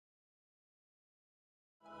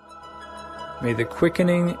May the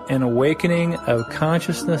quickening and awakening of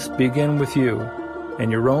consciousness begin with you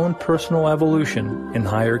and your own personal evolution in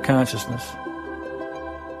higher consciousness.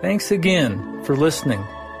 Thanks again for listening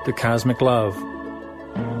to Cosmic Love.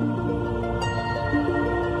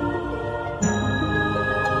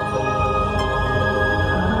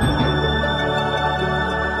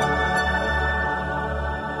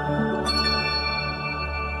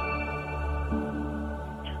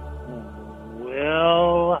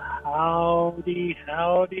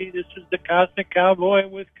 Howdy. This is the Cosmic Cowboy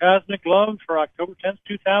with Cosmic Love for October 10th,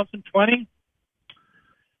 2020.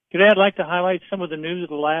 Today I'd like to highlight some of the news of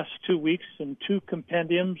the last 2 weeks in 2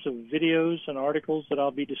 compendiums of videos and articles that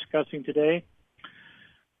I'll be discussing today.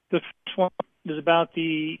 The first one is about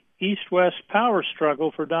the East-West power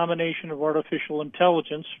struggle for domination of artificial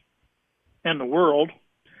intelligence and the world.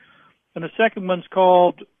 And the second one's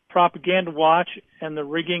called Propaganda Watch and the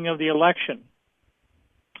Rigging of the Election.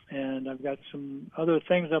 And I've got some other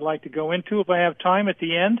things I'd like to go into if I have time at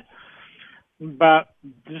the end. But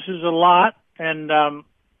this is a lot, and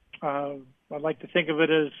I'd like to think of it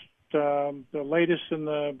as the latest and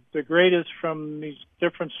the greatest from these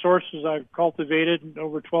different sources I've cultivated in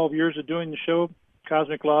over 12 years of doing the show,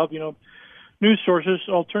 Cosmic Love. News sources,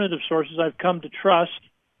 alternative sources I've come to trust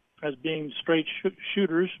as being straight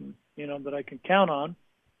shooters, that I can count on.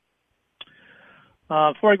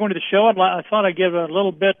 Before I go into the show, I thought I'd give a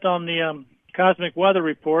little bit on the Cosmic Weather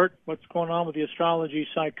Report, what's going on with the astrology,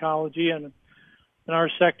 psychology, and in our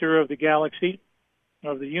sector of the galaxy,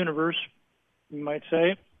 of the universe, you might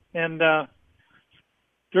say. And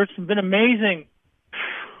there's been amazing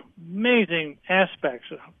aspects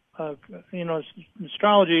of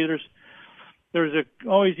astrology. There's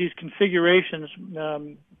always these configurations.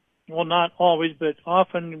 Well, not always, but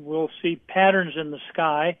often we'll see patterns in the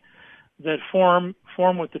sky that form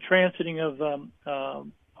with the transiting of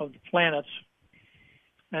the planets.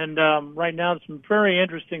 And right now, there's some very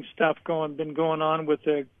interesting stuff been going on with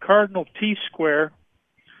the cardinal T-square.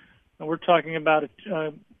 And we're talking about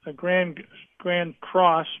a grand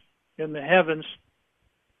cross in the heavens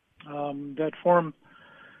that form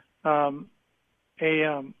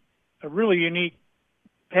a really unique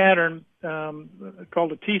pattern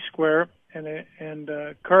called a T-square and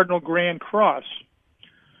a cardinal grand cross.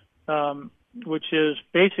 Which is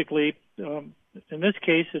basically, in this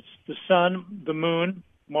case, it's the Sun, the Moon,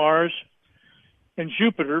 Mars, and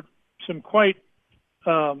Jupiter, some quite,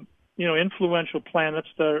 influential planets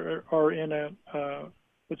that are in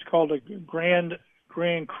what's called a grand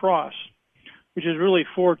cross, which is really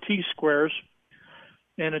 4 T-squares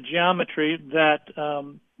in a geometry that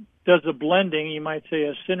does a blending, you might say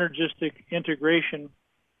a synergistic integration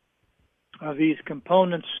of these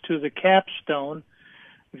components to the capstone.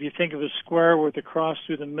 If you think of a square with a cross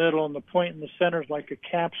through the middle and the point in the center is like a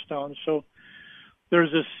capstone. So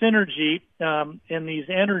there's a synergy in these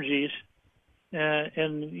energies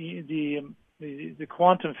in the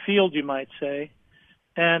quantum field, you might say.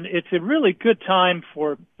 And it's a really good time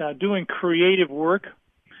for doing creative work.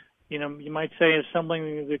 You might say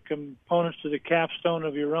assembling the components to the capstone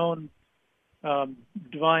of your own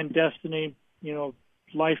divine destiny,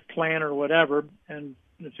 life plan or whatever. And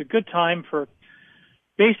it's a good time for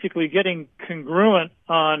basically getting congruent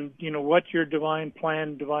on, what your divine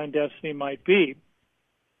plan, divine destiny might be.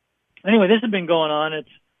 Anyway, this has been going on.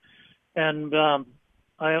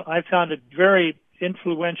 I found it very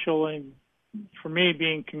influential in, for me,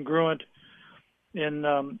 being congruent in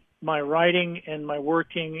my writing and my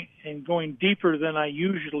working and going deeper than I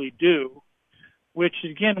usually do, which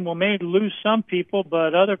again may lose some people,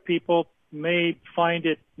 but other people may find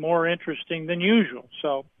it more interesting than usual.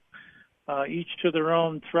 So each to their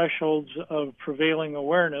own thresholds of prevailing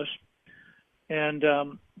awareness. And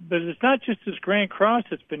but it's not just this Grand Cross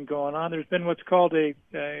that's been going on. There's been what's called a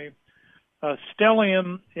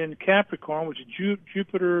stellium in Capricorn, which is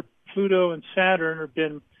Jupiter, Pluto, and Saturn have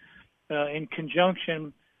been in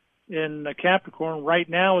conjunction in Capricorn. Right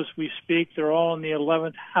now, as we speak, they're all in the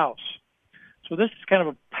 11th house. So this is kind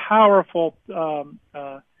of a powerful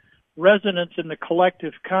resonance in the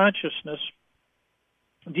collective consciousness,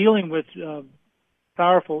 dealing with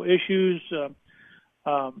powerful issues.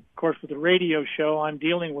 Of course, with the radio show, I'm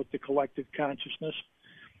dealing with the collective consciousness.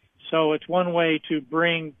 So it's one way to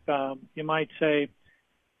bring, you might say,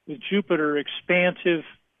 with Jupiter, expansive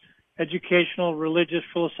educational, religious,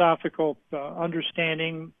 philosophical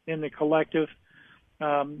understanding in the collective.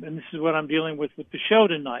 And this is what I'm dealing with the show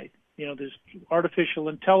tonight. There's artificial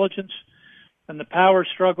intelligence and the power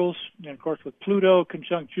struggles. And, of course, with Pluto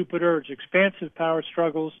conjunct Jupiter, it's expansive power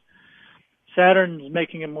struggles. Saturn is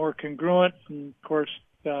making it more congruent. And, of course,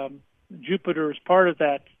 Jupiter is part of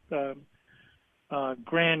that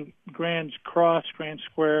Grand Cross, Grand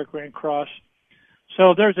Square, Grand Cross.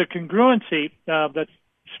 So there's a congruency that's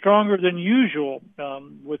stronger than usual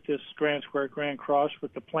with this Grand Square, Grand Cross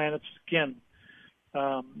with the planets again.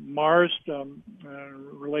 Mars,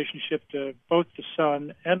 relationship to both the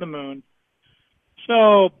sun and the moon.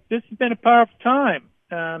 So this has been a powerful time.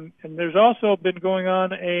 And there's also been going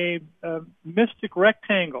on a mystic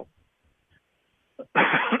rectangle.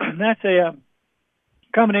 And that's a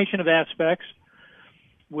combination of aspects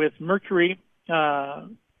with Mercury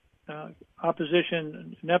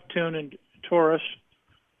opposition Neptune and Taurus,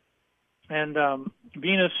 and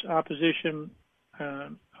Venus opposition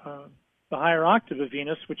the higher octave of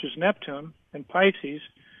Venus, which is Neptune, and Pisces,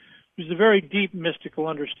 which is a very deep mystical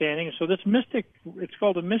understanding. So this it's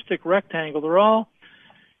called a mystic rectangle. They're all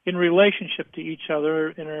in relationship to each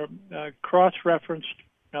other in a cross-referenced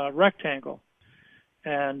rectangle.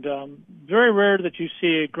 And very rare that you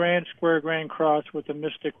see a grand square, grand cross with a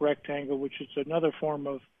mystic rectangle, which is another form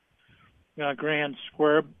of grand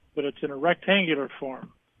square, but it's in a rectangular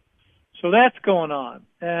form. So that's going on.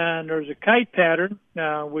 And there's a kite pattern,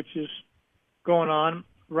 which is going on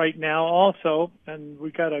right now also. And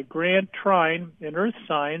we got a grand trine in Earth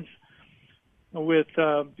signs with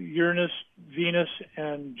Uranus, Venus,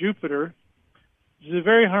 and Jupiter. It's a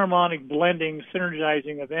very harmonic blending,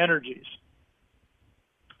 synergizing of energies.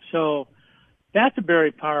 So that's a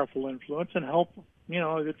very powerful influence and help,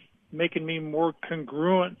 it's making me more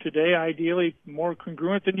congruent today, ideally more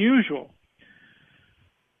congruent than usual.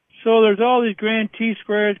 So there's all these grand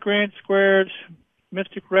T-squares, grand squares,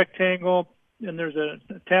 mystic rectangle, and there's a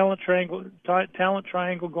talent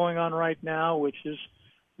triangle going on right now, which is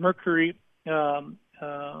Mercury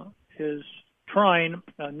is trine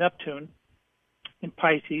Neptune in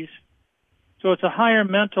Pisces. So it's a higher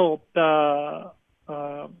mental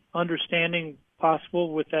understanding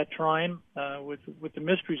possible with that trine, with the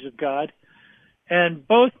mysteries of God. And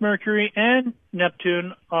both Mercury and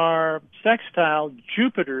Neptune are sextile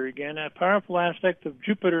Jupiter again, a powerful aspect of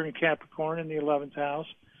Jupiter in Capricorn in the 11th house.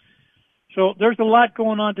 So there's a lot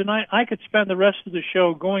going on tonight. I could spend the rest of the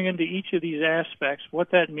show going into each of these aspects,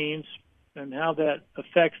 what that means and how that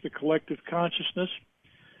affects the collective consciousness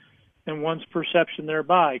and one's perception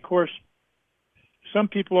thereby. Of course, some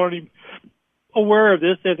people aren't even aware of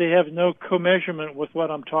this, that they have no co-measurement with what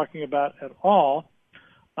I'm talking about at all.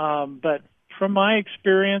 But from my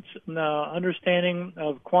experience, understanding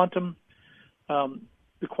of the quantum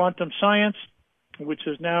science, which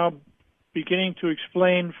is now beginning to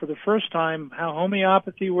explain for the first time how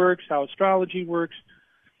homeopathy works, how astrology works,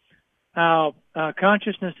 how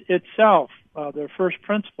consciousness itself, their first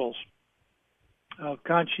principles of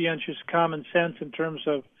conscientious common sense in terms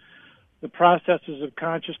of the processes of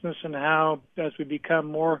consciousness and how, as we become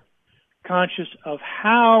more conscious of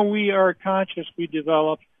how we are conscious, we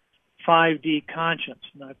develop 5D conscience.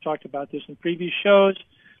 And I've talked about this in previous shows.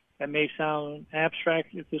 That may sound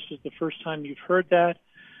abstract if this is the first time you've heard that.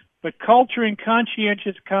 But culturing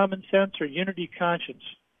conscientious common sense or unity conscience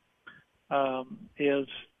is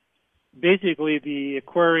basically the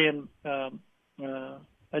Aquarian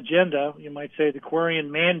agenda, you might say the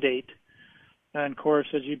Aquarian mandate. And of course,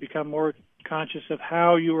 as you become more conscious of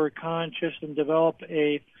how you are conscious and develop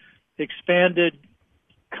a expanded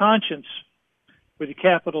conscience with a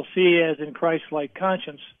capital C as in Christ-like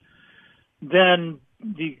conscience, then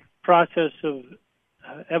the process of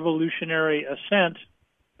evolutionary ascent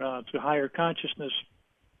to higher consciousness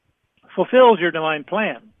fulfills your divine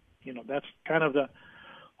plan. That's kind of the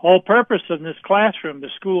whole purpose of this classroom, the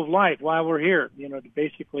school of life, why we're here, to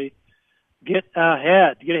basically get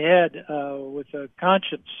ahead with a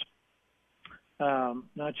conscience,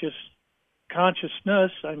 not just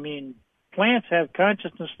consciousness. I mean, plants have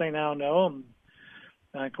consciousness, they now know, and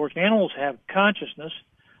of course animals have consciousness,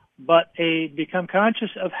 but become conscious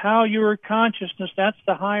of how your consciousness, that's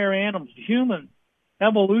the higher animals, human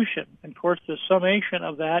evolution. And of course the summation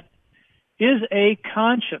of that is a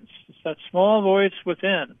conscience. It's that small voice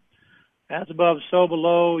within. As above, so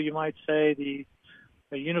below, you might say, the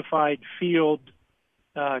unified field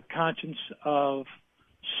conscience of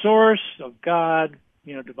source, of God,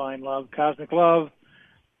 divine love, cosmic love.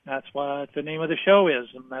 That's what the name of the show is.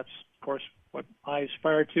 And that's, of course, what I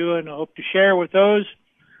aspire to and I hope to share with those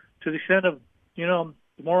to the extent of, the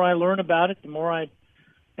more I learn about it, the more I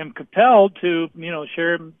am compelled to,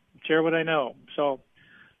 share what I know. So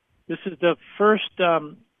this is the first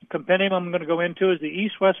compendium I'm going to go into is the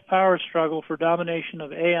East-West power struggle for domination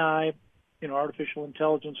of AI, artificial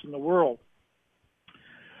intelligence in the world.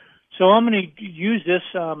 So I'm going to use this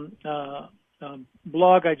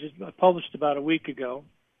blog I published about a week ago.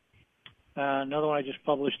 Another one I just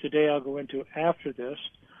published today I'll go into after this.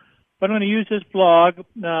 But I'm going to use this blog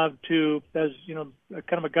to, as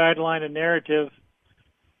kind of a guideline, a narrative.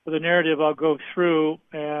 For the narrative, I'll go through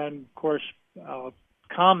and, of course, I'll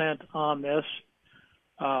comment on this.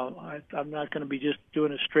 I'm not going to be just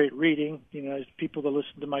doing a straight reading. As people that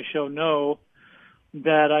listen to my show know,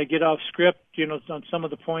 that I get off script, on some of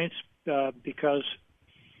the points because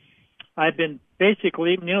I've been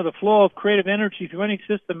basically, the flow of creative energy through any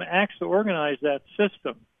system acts to organize that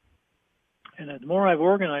system. And the more I've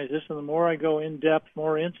organized this and the more I go in depth,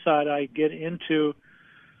 more insight I get into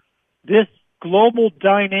this global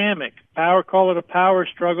dynamic, call it a power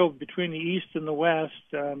struggle between the East and the West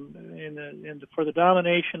for the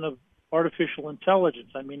domination of artificial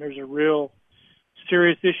intelligence. I mean, there's a real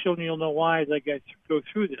serious issue, and you'll know why as I go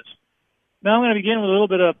through this. Now I'm going to begin with a little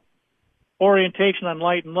bit of orientation on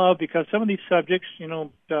light and love, because some of these subjects,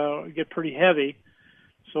 get pretty heavy.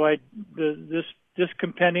 So this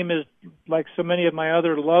compendium is like so many of my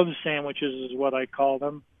other love sandwiches, is what I call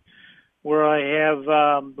them, where I have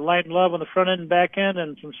light and love on the front end and back end,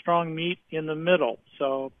 and some strong meat in the middle.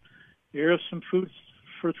 So here's some food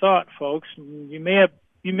for thought, folks. You may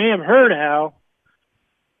have heard how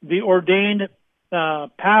the ordained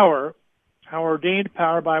power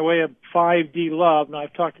by way of 5D love. Now,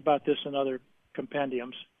 I've talked about this in other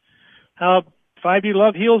compendiums. How 5D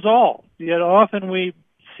love heals all. Yet often we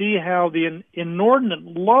see how the inordinate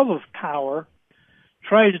love of power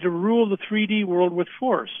tries to rule the 3D world with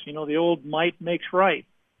force. The old might makes right.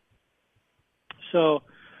 So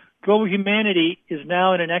global humanity is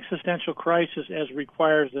now in an existential crisis, as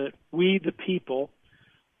requires that we, the people,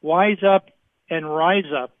 wise up and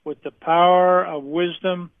rise up with the power of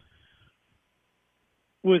wisdom,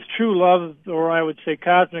 with true love, or I would say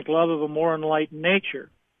cosmic love, of a more enlightened nature.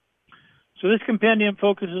 So this compendium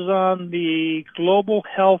focuses on the global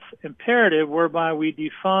health imperative, whereby we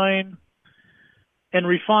define and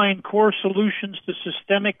refine core solutions to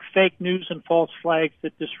systemic fake news and false flags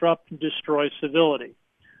that disrupt and destroy civility.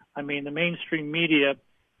 I mean, the mainstream media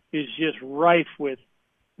is just rife with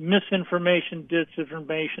misinformation,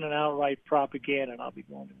 disinformation, and outright propaganda, and I'll be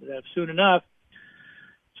going into that soon enough.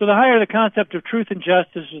 So the higher the concept of truth and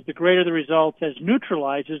justice is, the greater the result, as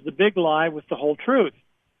neutralizes the big lie with the whole truth.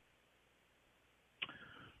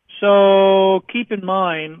 So keep in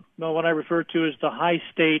mind what I refer to as the high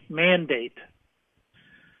state mandate.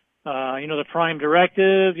 The prime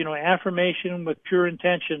directive, affirmation with pure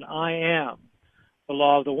intention, I am. The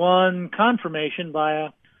law of the one, confirmation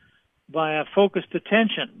by a focused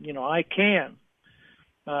attention, I can.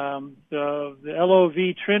 The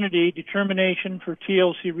LOV Trinity, determination for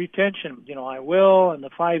TLC retention, I will, and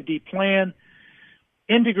the 5D plan,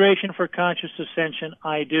 integration for conscious ascension,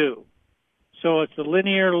 I do. So it's the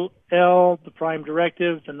linear L, the prime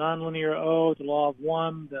directive, the nonlinear O, the law of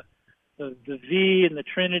one, the V in the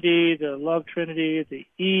Trinity, the love Trinity, the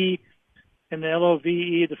E in the LOVE,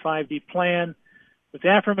 the 5D plan, with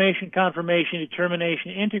affirmation, confirmation,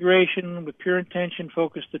 determination, integration with pure intention,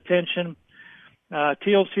 focused attention,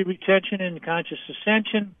 TLC retention and conscious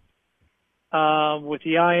ascension, with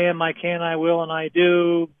the I am, I can, I will, and I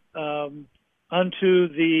do, unto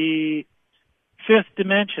the fifth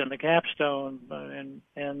dimension, the capstone,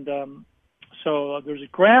 so there's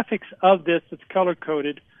graphics of this that's color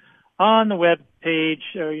coded on the web page,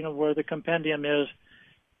 where the compendium is,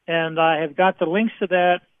 and I have got the links to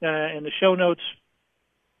that in the show notes,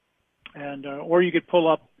 and or you could pull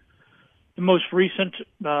up the most recent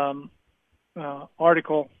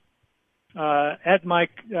article at my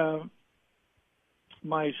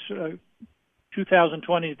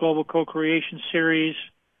 2020 Global Co-Creation Series,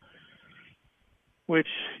 which,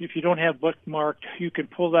 if you don't have bookmarked, you can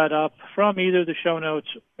pull that up from either the show notes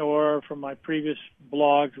or from my previous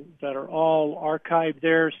blogs that are all archived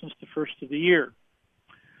there since the first of the year.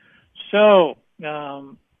 So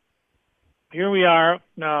here we are.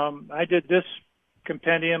 I did this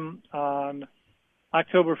compendium on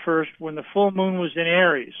October 1st when the full moon was in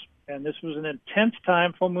Aries, and this was an intense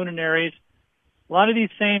time, full moon in Aries. A lot of these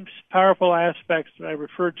same powerful aspects that I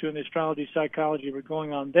referred to in the astrology psychology were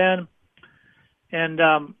going on then. And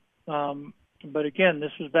but again,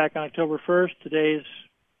 this was back on October 1st. Today's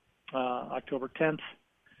October 10th.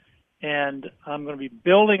 And I'm going to be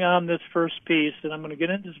building on this first piece, and I'm going to get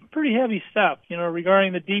into some pretty heavy stuff,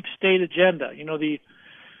 regarding the deep state agenda,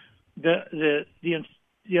 the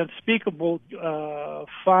unspeakable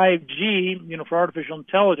 5G, for artificial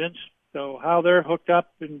intelligence. So how they're hooked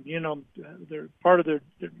up, and they're part of their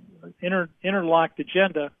interlocked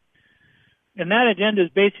agenda. And that agenda is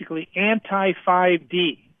basically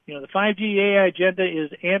anti-5D. The 5G AI agenda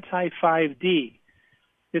is anti-5D.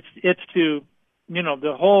 It's to,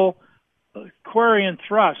 the whole query and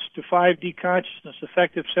thrust to 5D consciousness,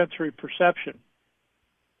 effective sensory perception.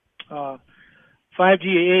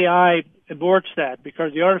 5G AI aborts that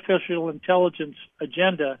because the artificial intelligence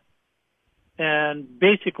agenda and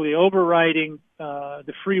basically overriding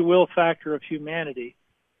the free will factor of humanity,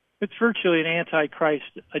 it's virtually an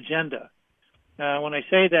antichrist agenda. When I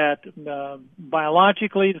say that,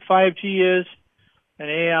 biologically, the 5G is an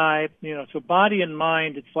AI, so body and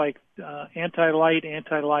mind, it's like anti-light,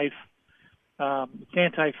 anti-life, it's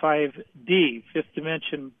anti-5D, fifth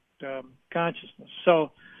dimension consciousness.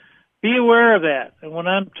 So be aware of that. And when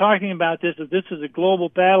I'm talking about this, if this is a global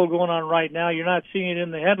battle going on right now, you're not seeing it in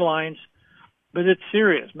the headlines, but it's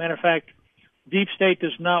serious. Matter of fact, Deep State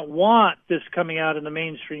does not want this coming out in the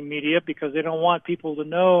mainstream media because they don't want people to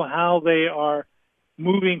know how they are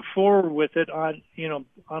moving forward with it on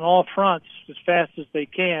all fronts as fast as they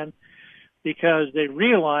can, because they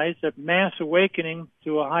realize that mass awakening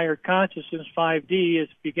to a higher consciousness, 5D, is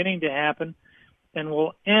beginning to happen and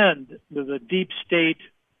will end the Deep State,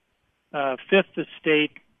 fifth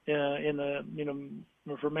estate in the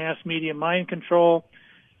for mass media mind control,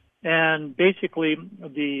 and basically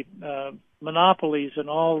the monopolies in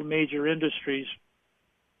all major industries,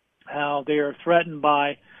 how they are threatened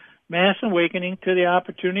by mass awakening to the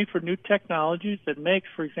opportunity for new technologies that makes,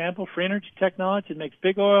 for example, free energy technology, that makes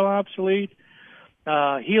big oil obsolete,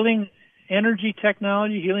 healing energy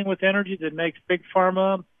technology, healing with energy that makes big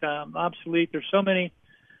pharma obsolete. There's so many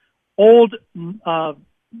old,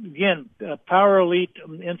 power elite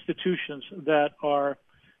institutions that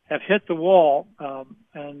have hit the wall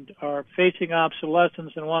and are facing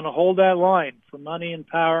obsolescence and want to hold that line for money and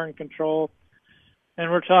power and control. And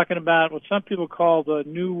we're talking about what some people call the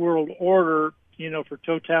New World Order, for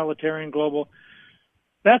totalitarian global.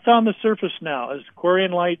 That's on the surface now. As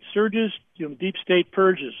Aquarian light surges, Deep State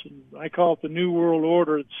purges. And I call it the New World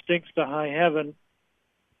Order. It stinks to high heaven.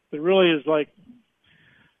 It really is like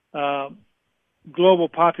global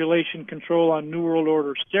population control on New World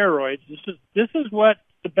Order steroids. This is what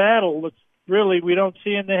the battle that's really we don't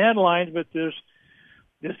see in the headlines, but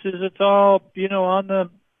it's all on the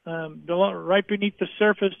right beneath the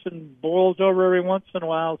surface and boils over every once in a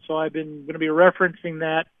while. So I've been going to be referencing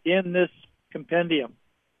that in this compendium.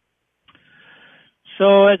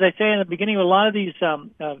 So as I say in the beginning, a lot of these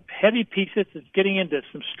heavy pieces is getting into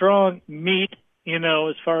some strong meat,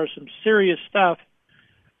 as far as some serious stuff.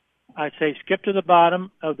 I'd say skip to the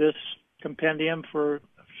bottom of this compendium for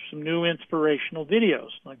some new inspirational videos.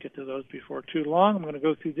 I'll get to those before too long. I'm going to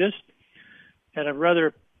go through this at a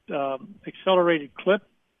rather accelerated clip.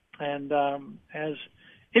 And as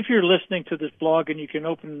if you're listening to this blog and you can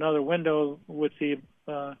open another window with the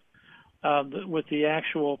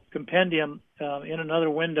actual compendium in another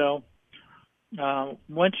window,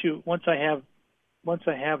 once I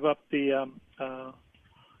have up the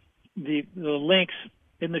links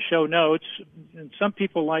in the show notes, and some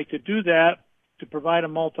people like to do that to provide a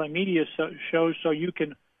multimedia show so you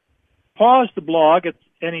can pause the blog at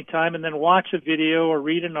any time and then watch a video or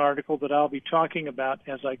read an article that I'll be talking about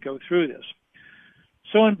as I go through this.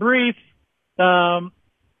 So in brief, to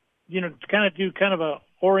kind of do kind of a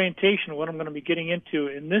orientation of what I'm going to be getting into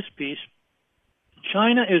in this piece,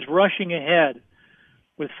 China is rushing ahead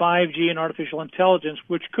with 5G and artificial intelligence,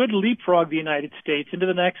 which could leapfrog the United States into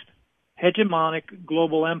the next hegemonic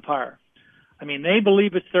global empire. I mean, they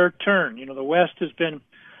believe it's their turn. The West has been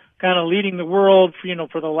kind of leading the world,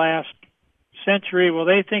 for the last century. Well,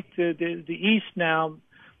 they think the East now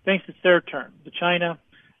thinks it's their turn, the China,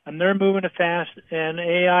 and they're moving it fast. And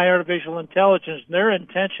AI, artificial intelligence, their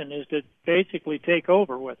intention is to basically take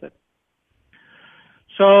over with it.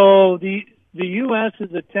 So the U.S.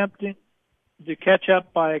 is attempting to catch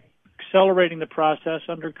up by accelerating the process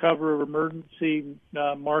under cover of emergency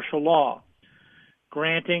martial law,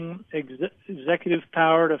 granting executive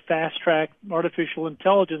power to fast-track artificial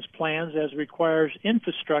intelligence plans as requires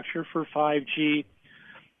infrastructure for 5G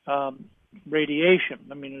radiation.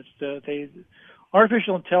 I mean,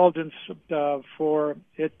 artificial intelligence for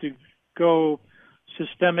it to go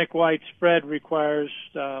systemic widespread requires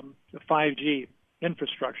 5G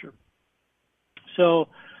infrastructure. So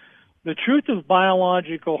the truth of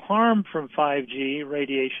biological harm from 5G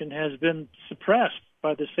radiation has been suppressed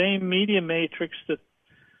by the same media matrix that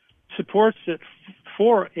supports it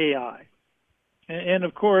for AI and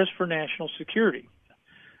of course, for national security.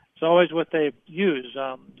 It's always what they use,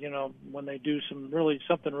 when they do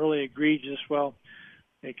something really egregious, well,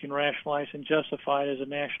 they can rationalize and justify it as a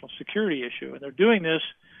national security issue. And they're doing this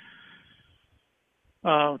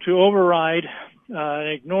to override and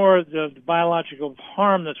ignore the biological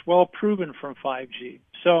harm that's well proven from 5G.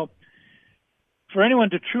 So for anyone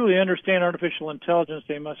to truly understand artificial intelligence,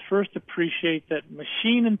 they must first appreciate that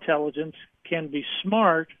machine intelligence can be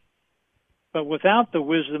smart, but without the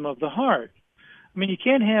wisdom of the heart. I mean, you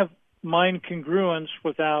can't have mind congruence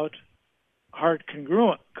without heart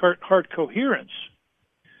coherence.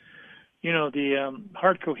 The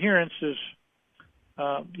heart coherence is,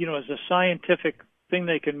 is a scientific thing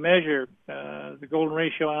they can measure, the golden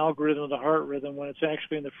ratio algorithm of the heart rhythm, when it's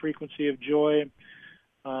actually in the frequency of joy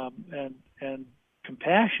and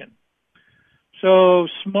compassion. So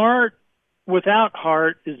smart without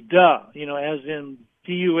heart is duh, as in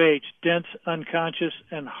DUH, dense, unconscious,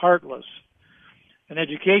 and heartless. An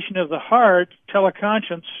education of the heart,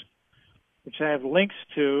 teleconscience, which I have links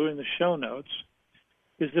to in the show notes,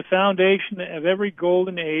 is the foundation of every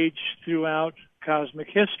golden age throughout cosmic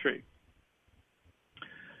history.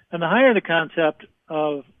 And the higher the concept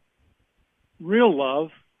of real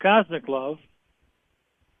love, cosmic love,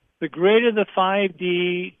 the greater the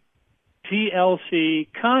 5D TLC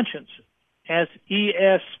conscience,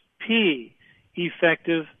 SESP,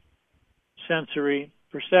 effective sensory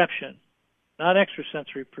perception. Not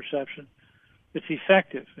extrasensory perception. It's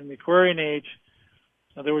effective. In the Aquarian age,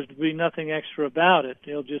 there would be nothing extra about it.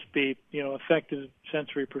 It'll just be, effective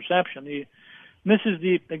sensory perception. This is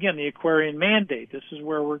the Aquarian mandate. This is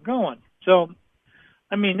where we're going. So,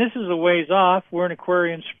 this is a ways off. We're in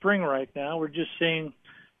Aquarian spring right now. We're just seeing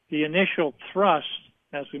the initial thrust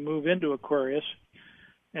as we move into Aquarius.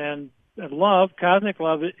 And love, cosmic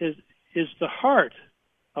love, is the heart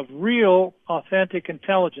of real, authentic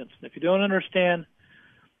intelligence. And if you don't understand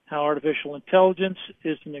how artificial intelligence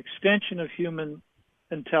is an extension of human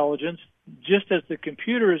intelligence, just as the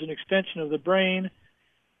computer is an extension of the brain,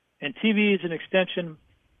 and TV is an extension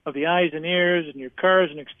of the eyes and ears, and your car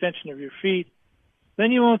is an extension of your feet,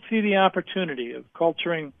 then you won't see the opportunity of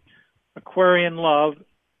culturing Aquarian love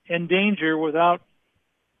and danger without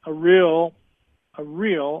a real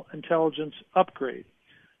intelligence upgrade.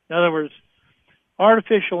 In other words,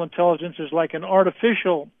 artificial intelligence is like an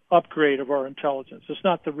artificial upgrade of our intelligence. It's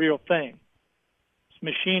not the real thing. It's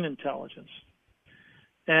machine intelligence.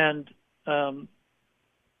 And, of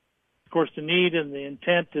course, the need and the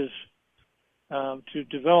intent is to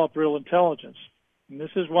develop real intelligence. And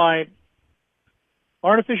this is why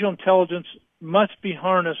artificial intelligence must be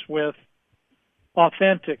harnessed with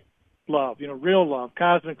authentic love, real love,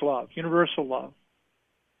 cosmic love, universal love.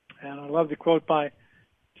 And I love the quote by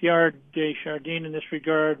Teilhard de Chardin in this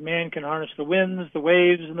regard: man can harness the winds, the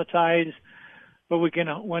waves, and the tides, but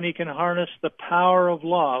when he can harness the power of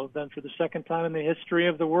love, then for the second time in the history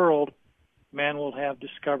of the world, man will have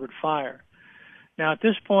discovered fire. Now, at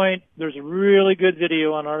this point, there's a really good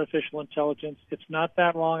video on artificial intelligence. It's not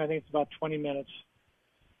that long. I think it's about 20 minutes.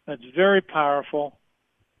 It's very powerful.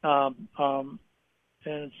 And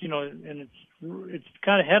it's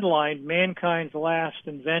kind of headlined "Mankind's Last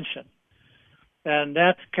Invention." And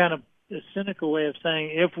that's kind of a cynical way of saying,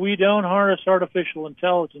 if we don't harness artificial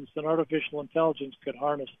intelligence, then artificial intelligence could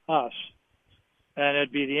harness us. And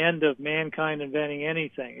it'd be the end of mankind inventing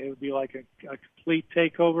anything. It would be like a complete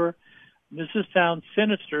takeover. This sounds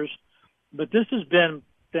sinister, but this has been,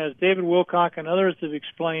 as David Wilcock and others have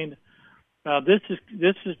explained, this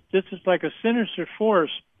is like a sinister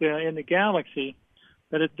force in the galaxy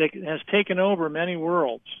that has taken over many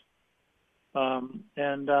worlds.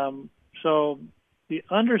 So the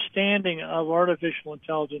understanding of artificial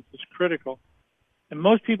intelligence is critical. And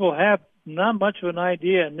most people have not much of an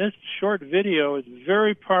idea, and this short video is a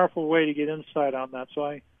very powerful way to get insight on that. So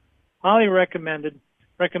I highly recommend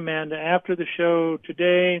after the show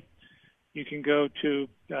today, you can go to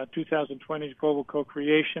 2020's Global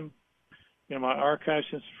Co-Creation, my archive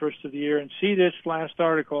since the first of the year, and see this last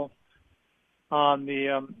article on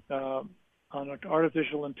the on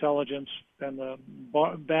artificial intelligence and the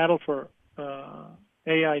battle for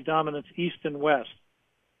AI dominance east and west.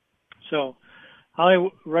 So I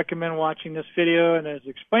recommend watching this video, and as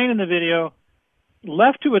explained in the video,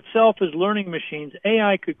 left to itself as learning machines,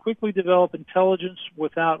 AI could quickly develop intelligence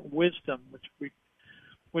without wisdom,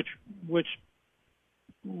 which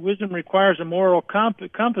wisdom requires a moral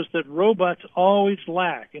compass that robots always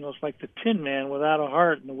lack. It's like the Tin Man without a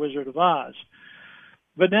heart in The Wizard of Oz.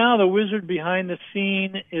 But now the wizard behind the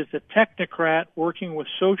scene is a technocrat working with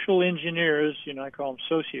social engineers, I call them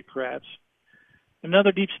sociocrats, and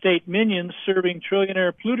other deep state minions serving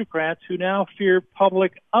trillionaire plutocrats who now fear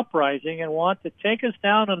public uprising and want to take us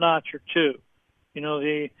down a notch or two.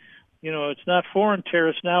 It's not foreign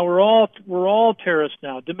terrorists now. We're all terrorists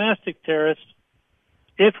now, domestic terrorists.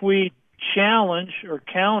 If we challenge or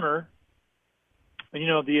counter,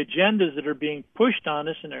 the agendas that are being pushed on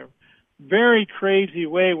us, and very crazy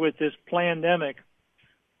way with this pandemic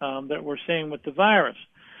that we're seeing with the virus.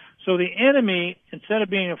 So the enemy, instead of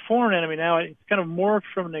being a foreign enemy now, it's kind of morphed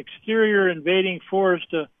from an exterior invading force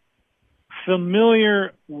to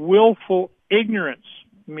familiar, willful ignorance.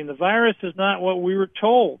 I mean, the virus is not what we were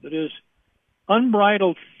told. It is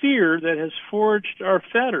unbridled fear that has forged our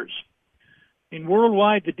fetters. In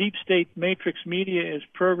worldwide, the deep state matrix media is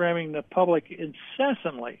programming the public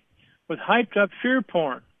incessantly with hyped up fear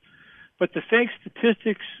porn. But the fake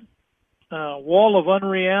statistics wall of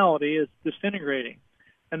unreality is disintegrating,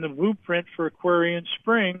 and the blueprint for Aquarian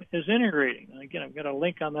Spring is integrating. And again, I've got a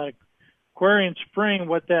link on that Aquarian Spring,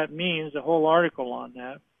 what that means, a whole article on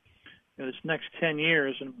that. This next 10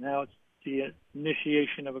 years, and now it's the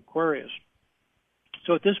initiation of Aquarius.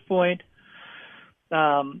 So at this point,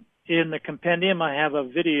 in the compendium, I have a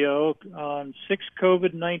video on 6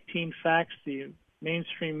 COVID-19 facts the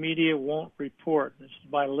mainstream media won't report. This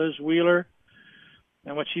is by Liz Wheeler.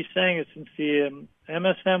 And what she's saying is, since the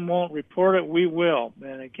MSM won't report it, we will.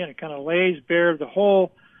 And again, it kind of lays bare the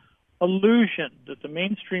whole illusion that the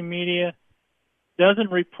mainstream media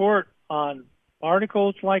doesn't report on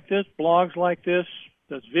articles like this, blogs like this,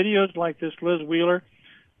 does videos like this, Liz Wheeler.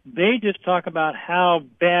 They just talk about how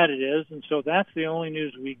bad it is, and so that's the only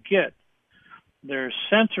news we get. They're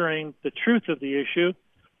censoring the truth of the issue,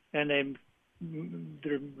 and they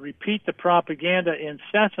repeat the propaganda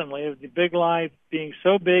incessantly of the big lie being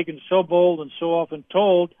so big and so bold and so often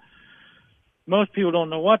told. Most people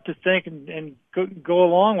don't know what to think and go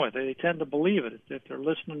along with it. They tend to believe it if they're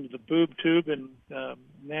listening to the boob tube and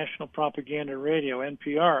National Propaganda Radio,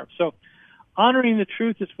 NPR. So honoring the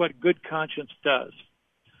truth is what good conscience does.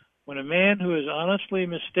 When a man who is honestly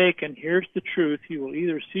mistaken hears the truth, he will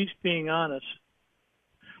either cease being honest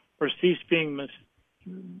or cease being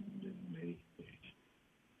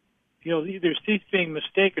he'll either cease being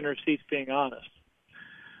mistaken or cease being honest.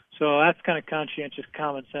 So that's kind of conscientious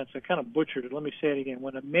common sense. I kind of butchered it. Let me say it again.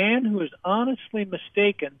 When a man who is honestly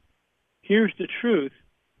mistaken hears the truth,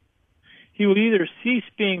 he will either cease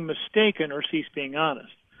being mistaken or cease being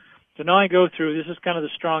honest. So now I go through, this is kind of the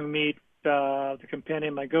strong meat, the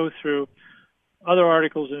compendium. I go through other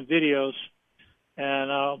articles and videos,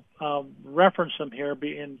 and I'll reference them here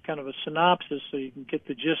in kind of a synopsis so you can get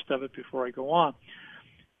the gist of it before I go on.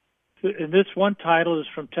 And this one title is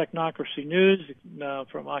from Technocracy News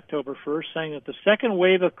from October 1st, saying that the second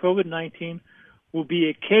wave of COVID-19 will be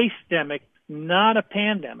a case-demic, not a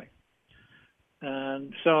pandemic.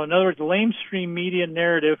 And so, in other words, the mainstream media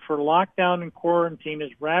narrative for lockdown and quarantine is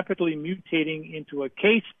rapidly mutating into a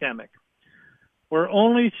case-demic, where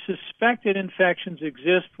only suspected infections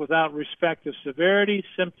exist without respect to severity,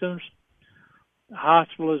 symptoms,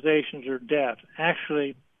 hospitalizations, or death.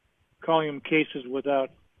 Actually, calling them cases without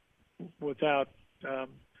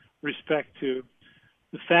respect to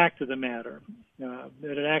the fact of the matter,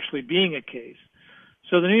 that it actually being a case.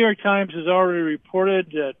 So the New York Times has already reported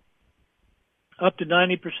that up to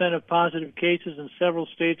 90% of positive cases in several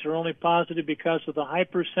states are only positive because of the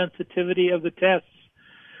hypersensitivity of the tests,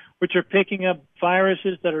 which are picking up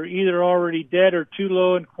viruses that are either already dead or too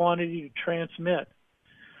low in quantity to transmit.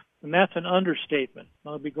 And that's an understatement.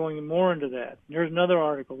 I'll be going more into that. And here's another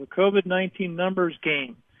article, the COVID-19 numbers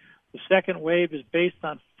game. The second wave is based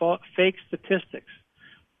on fake statistics.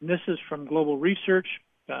 And this is from Global Research.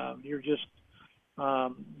 You're just a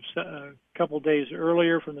couple days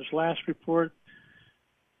earlier from this last report.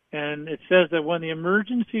 And it says that when the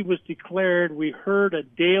emergency was declared, we heard a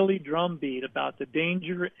daily drumbeat about the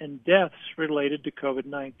danger and deaths related to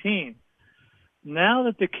COVID-19. Now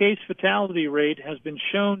that the case fatality rate has been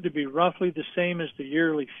shown to be roughly the same as the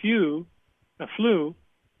yearly flu,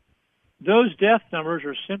 those death numbers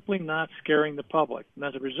are simply not scaring the public. And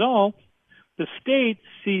as a result, the state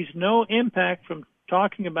sees no impact from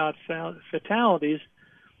talking about fatalities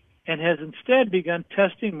and has instead begun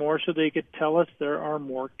testing more so they could tell us there are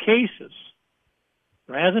more cases.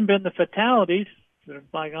 There hasn't been the fatalities. They're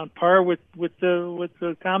like on par with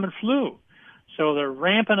the common flu. So they're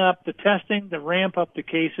ramping up the testing to ramp up the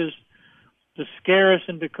cases to scare us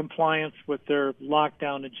into compliance with their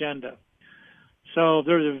lockdown agenda. So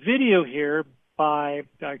there's a video here by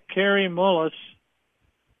Carrie Mullis,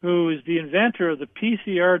 who is the inventor of the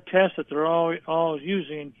PCR test that they're all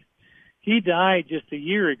using. He died just a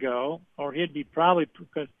year ago, or he'd be probably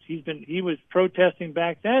because he was protesting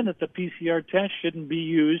back then that the PCR test shouldn't be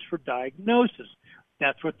used for diagnosis.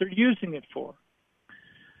 That's what they're using it for.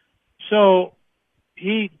 So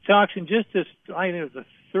he talks in just this, I think it was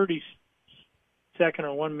a 30-second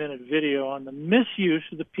or 1-minute video on the misuse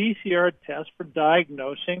of the PCR test for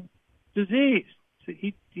diagnosing disease. So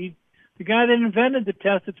he The guy that invented the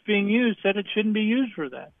test that's being used said it shouldn't be used for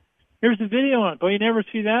that. Here's the video on it. But you never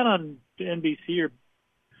see that on NBC or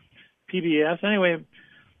PBS. Anyway,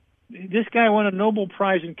 this guy won a Nobel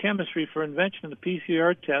Prize in chemistry for invention of the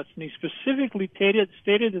PCR test, and he specifically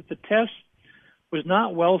stated that the test was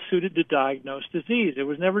not well suited to diagnose disease. It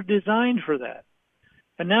was never designed for that.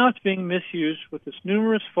 And now it's being misused with this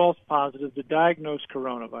numerous false positives to diagnose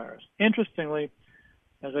coronavirus. Interestingly,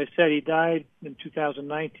 as I said, he died in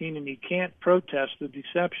 2019, and he can't protest the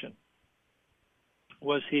deception.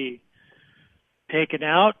 Was he taken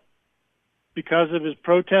out because of his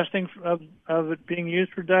protesting of it being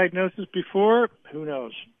used for diagnosis before? Who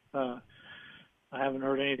knows? I haven't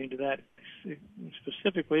heard anything to that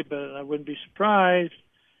specifically, but I wouldn't be surprised.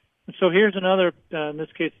 And so here's another, in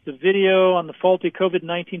this case, the video on the faulty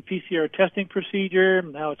COVID-19 PCR testing procedure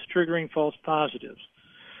and how it's triggering false positives.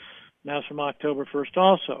 Now it's from October 1st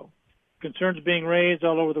also. Concerns being raised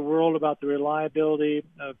all over the world about the reliability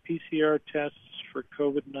of PCR tests for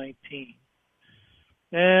COVID-19.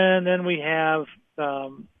 And then we have,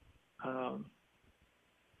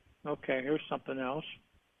 okay, here's something else.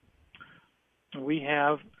 We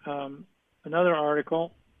have another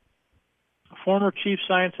article. A former chief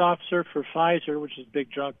science officer for Pfizer, which is a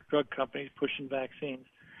big drug company pushing vaccines,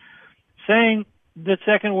 saying the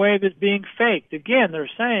second wave is being faked. Again, they're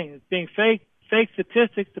saying it's being fake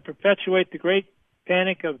statistics to perpetuate the great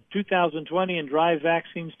panic of 2020 and drive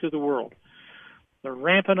vaccines to the world. They're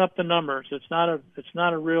ramping up the numbers. It's not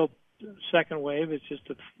a real second wave. It's just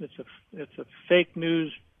it's a fake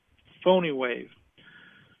news phony wave.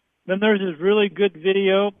 Then there's this really good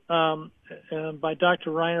video by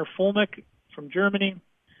Dr. Rainer Fulmick from Germany.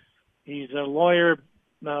 He's a lawyer,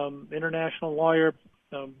 international lawyer,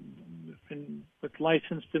 with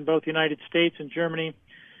licensed in both the United States and Germany.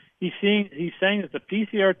 He's saying that the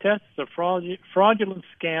PCR test is a fraudulent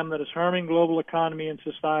scam that is harming global economy and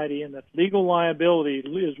society, and that legal liability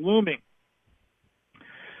is looming.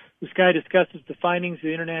 This guy discusses the findings of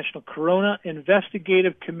the International Corona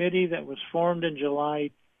Investigative Committee that was formed in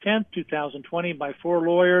July 10th, 2020 by 4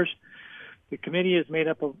 lawyers. The committee is made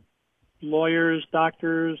up of lawyers,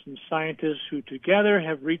 doctors, and scientists who together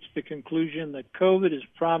have reached the conclusion that COVID is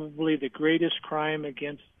probably the greatest crime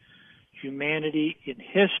against humanity in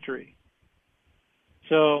history.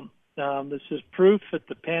 So this is proof that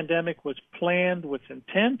the pandemic was planned with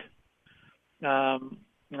intent. And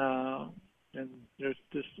there's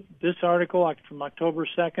this article from October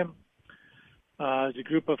 2nd. Is a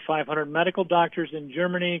group of 500 medical doctors in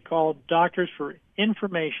Germany called Doctors for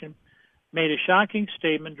Information made a shocking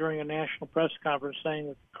statement during a national press conference saying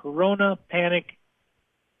that the corona panic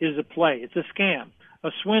is a play. It's a scam,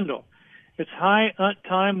 a swindle. It's high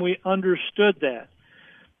time we understood that.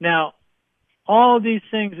 Now, all of these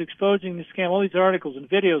things exposing the scam, all these articles and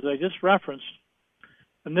videos I just referenced,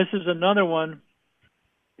 and this is another one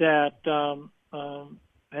that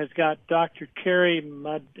has got Dr. Carrie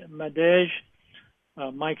Madej.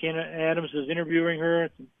 Mike Adams is interviewing her.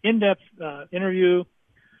 It's an in-depth interview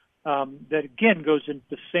that, again, goes into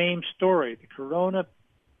the same story. The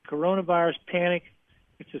coronavirus panic,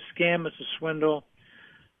 it's a scam, it's a swindle.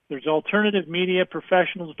 There's alternative media,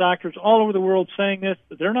 professionals, doctors all over the world saying this,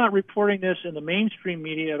 but they're not reporting this in the mainstream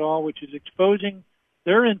media at all, which is exposing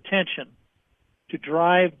their intention to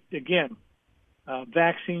drive, again,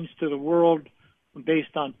 vaccines to the world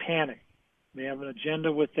based on panic. They have an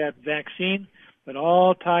agenda with that vaccine that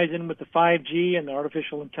all ties in with the 5G and the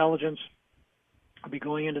artificial intelligence. I'll be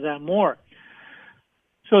going into that more.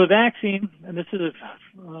 So the vaccine, and this is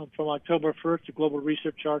from October 1st, a global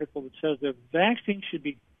research article that says the vaccine should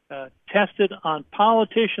be tested on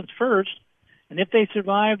politicians first, and if they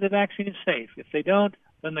survive, the vaccine is safe. If they don't,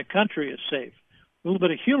 then the country is safe. A little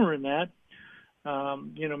bit of humor in that.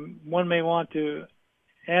 One may want to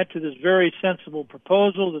add to this very sensible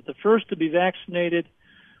proposal that the first to be vaccinated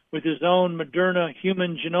with his own Moderna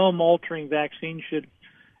human genome-altering vaccine should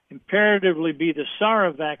imperatively be the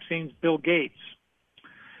SARA vaccines, Bill Gates.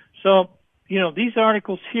 So, these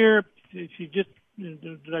articles here,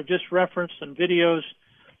 that I've just referenced, and videos,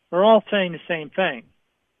 are all saying the same thing.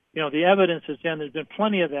 The evidence is in. There's been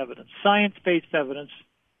plenty of evidence, science-based evidence,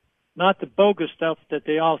 not the bogus stuff that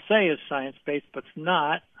they all say is science-based, but it's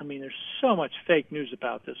not. I mean, there's so much fake news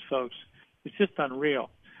about this, folks. It's just unreal.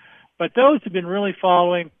 But those have been really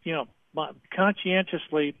following,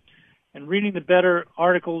 conscientiously and reading the better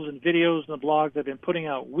articles and videos and the blogs I've been putting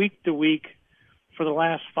out week to week for the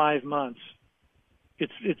last 5 months.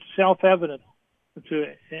 It's self-evident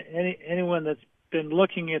to anyone that's been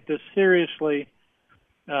looking at this seriously,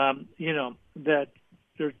 that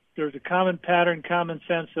there's a common pattern, common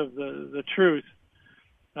sense of the truth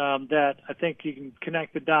that I think you can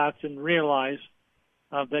connect the dots and realize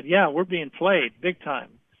that, yeah, we're being played big time.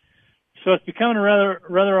 So it's becoming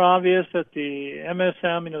rather obvious that the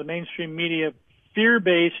MSM, the mainstream media,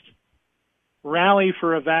 fear-based rally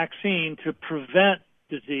for a vaccine to prevent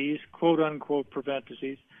disease, quote unquote, prevent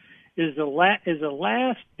disease, is a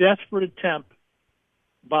last desperate attempt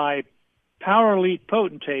by power elite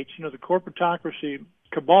potentates, the corporatocracy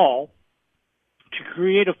cabal, to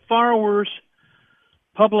create a far worse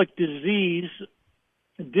public dis-ease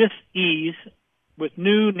with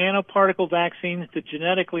new nanoparticle vaccines to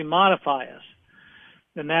genetically modify us.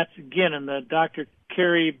 And that's, again, in the Dr.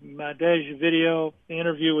 Kerry Madej video, the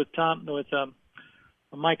interview with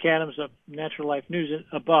Mike Adams of Natural Life News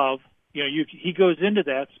above. He goes into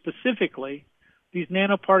that specifically, these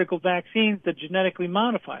nanoparticle vaccines that genetically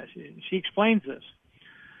modify us. She explains this.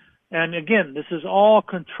 And again, this is all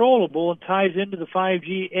controllable and ties into the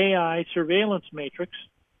 5G AI surveillance matrix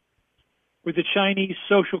with the Chinese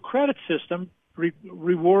social credit system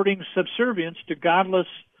rewarding subservience to godless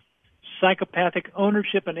psychopathic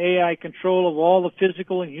ownership and AI control of all the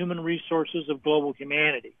physical and human resources of global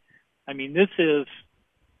humanity. I mean, this is,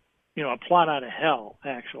 a plot out of hell,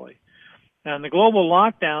 actually. And the global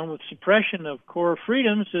lockdown with suppression of core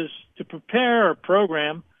freedoms is to prepare or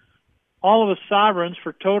program all of the sovereigns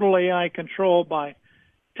for total AI control by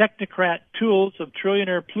technocrat tools of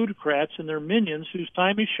trillionaire plutocrats and their minions whose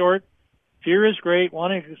time is short, fear is great,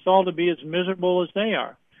 wanting us all to be as miserable as they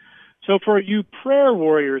are. So for you prayer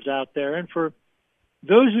warriors out there, and for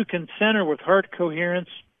those who can center with heart coherence,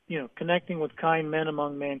 connecting with kind men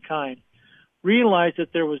among mankind, realize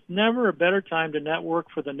that there was never a better time to network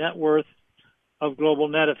for the net worth of global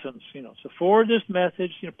netizens. So forward this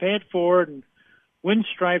message, pay it forward and win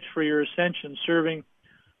stripes for your ascension, serving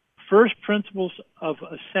first principles of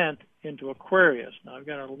ascent into Aquarius. Now, I've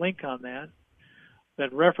got a link on that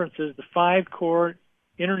references the 5 core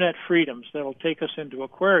internet freedoms that will take us into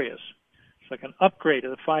Aquarius. It's like an upgrade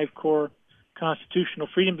of the 5 core constitutional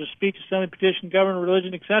freedoms of speech, assembly, petition, government,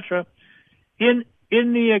 religion, etc. in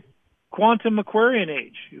the quantum Aquarian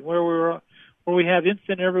age, where we have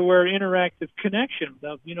instant, everywhere, interactive connection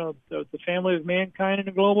of the family of mankind in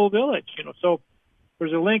a global village. So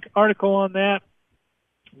there's a link article on that,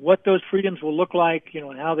 what those freedoms will look like,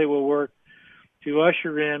 and how they will work to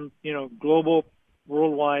usher in, global,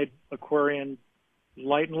 worldwide Aquarian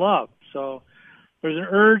light and love. So there's an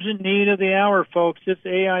urgent need of the hour, folks. This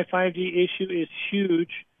AI 5G issue is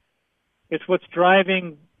huge. It's what's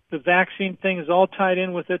driving the vaccine thing, is all tied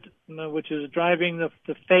in with it, which is driving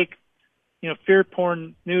the fake, fear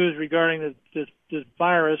porn news regarding this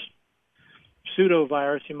virus,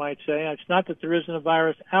 pseudo-virus, you might say. It's not that there isn't a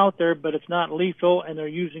virus out there, but it's not lethal, and they're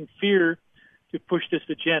using fear to push this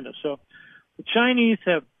agenda. So the Chinese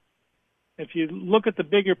have, if you look at the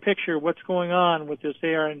bigger picture, what's going on with this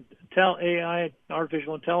AI,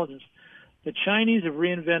 artificial intelligence, the Chinese have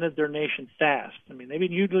reinvented their nation fast. I mean, they've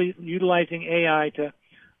been utilizing AI to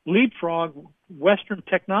leapfrog Western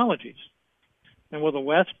technologies. And will the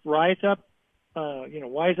West wise up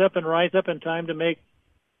and rise up in time to make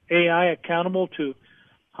AI accountable to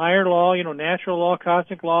higher law, natural law,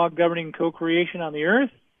 cosmic law governing co-creation on the earth?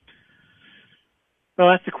 Well,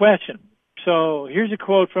 that's the question. So here's a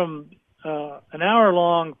quote from an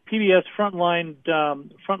hour-long PBS frontline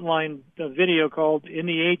video called "In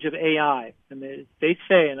the Age of AI," and they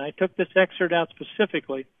say, and I took this excerpt out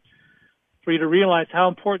specifically for you to realize how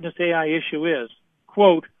important this AI issue is.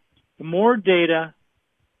 Quote, "The more data,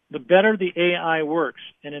 the better the AI works.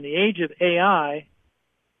 And in the age of AI,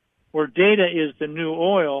 where data is the new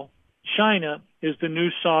oil, China is the new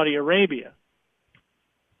Saudi Arabia."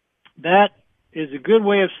 That is a good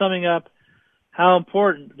way of summing up how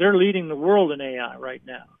important they're leading the world in AI right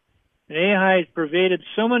now. And AI has pervaded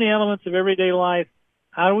so many elements of everyday life.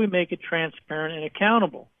 How do we make it transparent and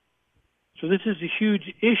accountable? So this is a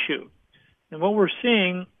huge issue. And what we're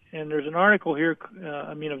seeing, and there's an article here,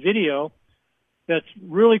 a video, that's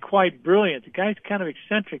really quite brilliant. The guy's kind of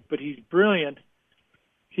eccentric, but he's brilliant.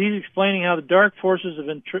 He's explaining how the dark forces have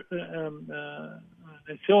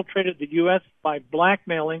infiltrated the U.S. by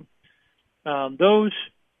blackmailing those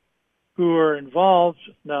who are involved,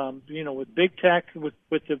 with big tech, with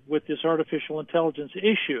this artificial intelligence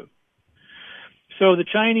issue. So the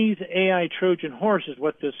Chinese AI Trojan horse is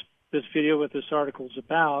what this video, what this article is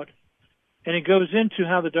about, and it goes into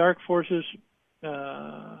how the dark forces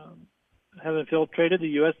have infiltrated the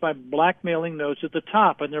U.S. by blackmailing those at the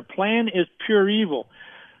top, and their plan is pure evil.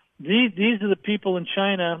 These are the people in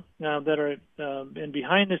China that are and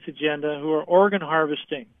behind this agenda, who are organ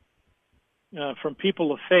harvesting from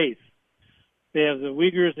people of faith. They have the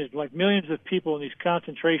Uyghurs. There's like millions of people in these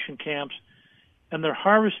concentration camps, and they're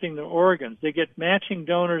harvesting their organs. They get matching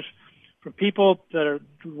donors from people that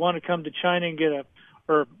want to come to China and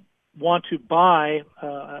or want to buy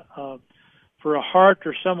for a heart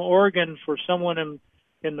or some organ for someone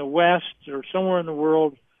in the West or somewhere in the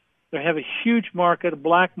world. They have a huge market, a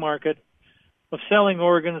black market, of selling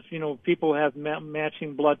organs. People have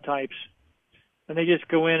matching blood types, and they just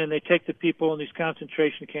go in and they take the people in these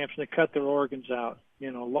concentration camps and they cut their organs out,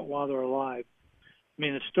 while they're alive. I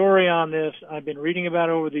mean, the story on this, I've been reading about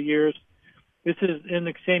over the years. This is in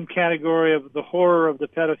the same category of the horror of the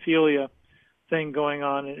pedophilia thing going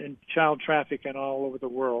on in child trafficking all over the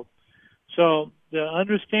world. So the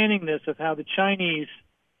understanding this of how the Chinese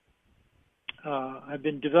have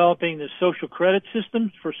been developing this social credit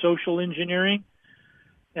system for social engineering,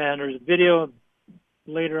 and there's a video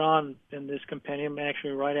later on in this compendium,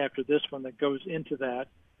 actually right after this one, that goes into that,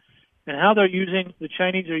 and how the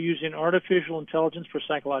Chinese are using artificial intelligence for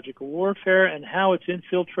psychological warfare, and how it's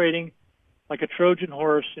infiltrating like a Trojan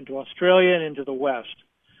horse into Australia and into the West.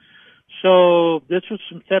 So this was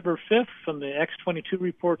from September 5th from the X22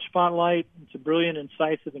 report Spotlight. It's a brilliant,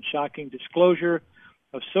 incisive, and shocking disclosure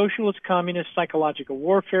of socialist communist psychological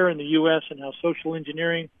warfare in the U.S. and how social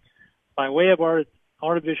engineering by way of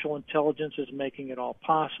artificial intelligence is making it all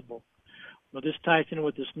possible. Well, this ties in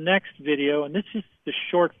with this next video, and this is the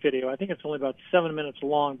short video. I think it's only about 7 minutes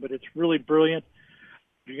long, but it's really brilliant.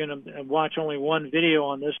 If you're going to watch only one video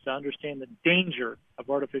on this to understand the danger of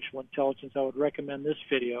artificial intelligence, I would recommend this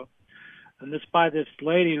video. And this by this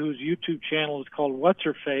lady whose YouTube channel is called What's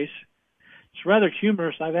Her Face. It's rather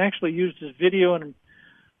humorous. I've actually used this video in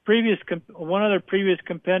one other previous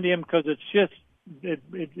compendium because it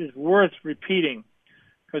is worth repeating,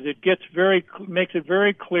 because it makes it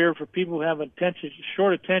very clear for people who have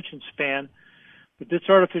short attention span that this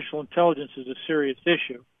artificial intelligence is a serious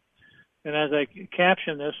issue. And as I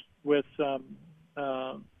caption this with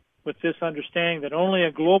this understanding that only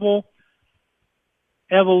a global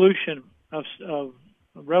evolution of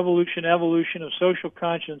social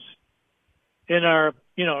conscience in our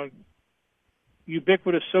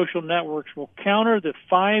ubiquitous social networks will counter the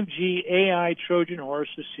 5G AI Trojan horse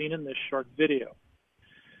as seen in this short video.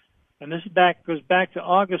 And this goes back to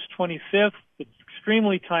August 25th. It's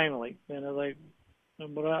extremely timely. And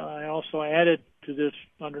I also added to this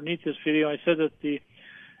underneath this video. I said that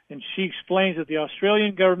and she explains that the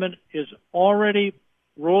Australian government is already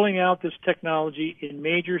rolling out this technology in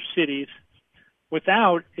major cities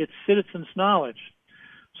without its citizens' knowledge.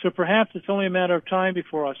 So perhaps it's only a matter of time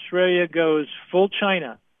before Australia goes full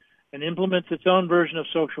China and implements its own version of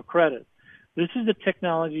social credit. This is the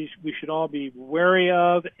technology we should all be wary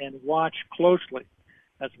of and watch closely,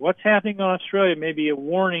 as what's happening in Australia may be a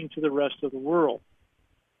warning to the rest of the world.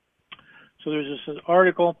 So there's this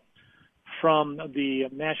article from the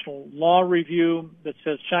National Law Review that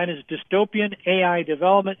says China's dystopian AI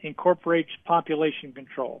development incorporates population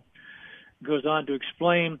control. It goes on to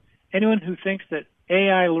explain anyone who thinks that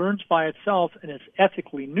AI learns by itself and is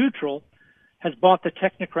ethically neutral has bought the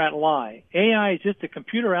technocrat lie. AI is just a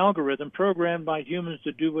computer algorithm programmed by humans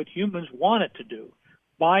to do what humans want it to do.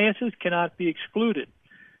 Biases cannot be excluded.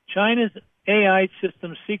 China's AI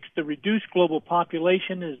system seeks to reduce global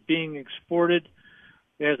population and is being exported,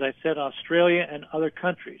 as I said, Australia and other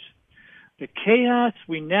countries. The chaos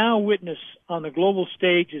we now witness on the global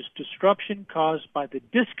stage is disruption caused by the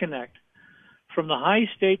disconnect from the high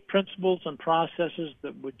state principles and processes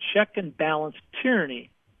that would check and balance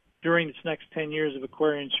tyranny during this next 10 years of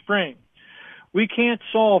Aquarian Spring. We can't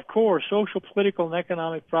solve core social, political, and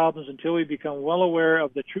economic problems until we become well aware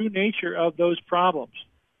of the true nature of those problems.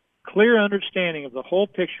 Clear understanding of the whole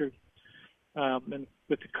picture and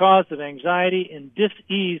with the cause of anxiety and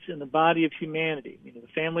dis-ease in the body of humanity. The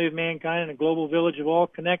family of mankind and a global village of all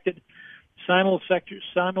connected,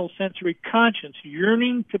 simulsensory conscience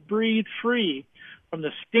yearning to breathe free from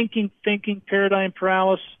the stinking thinking paradigm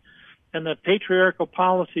paralysis and the patriarchal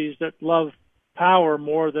policies that love power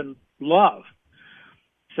more than love.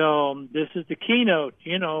 So this is the keynote,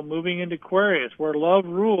 moving into Aquarius, where love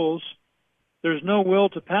rules, there's no will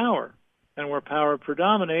to power. And where power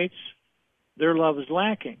predominates, their love is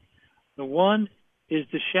lacking. The one is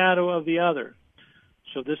the shadow of the other.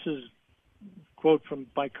 So this is a quote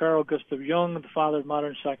by Carl Gustav Jung, the father of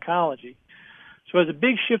modern psychology. So as a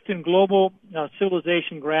big shift in global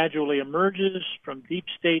civilization gradually emerges from deep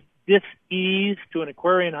state dis-ease to an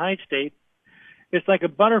Aquarian high state, it's like a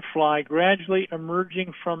butterfly gradually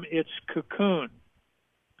emerging from its cocoon.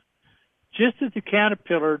 Just as the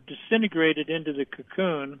caterpillar disintegrated into the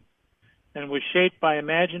cocoon and was shaped by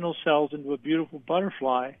imaginal cells into a beautiful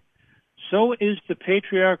butterfly, so is the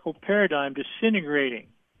patriarchal paradigm disintegrating.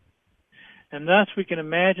 And thus we can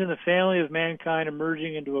imagine the family of mankind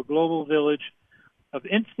emerging into a global village of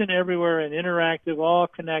instant everywhere and interactive,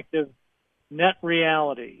 all-connective net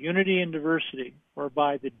reality, unity and diversity,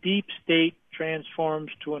 whereby the deep state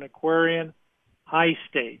transforms to an Aquarian high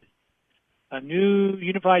state. A new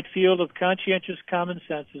unified field of conscientious common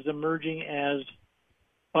sense is emerging as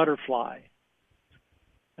butterfly.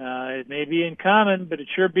 It may be in common, but it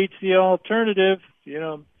sure beats the alternative.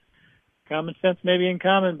 Common sense may be in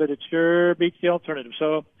common, but it sure beats the alternative.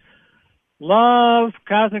 So love,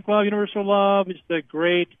 cosmic love, universal love is the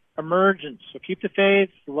great emergence. So keep the faith.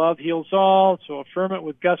 Love heals all. So affirm it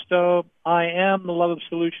with gusto. I am the love of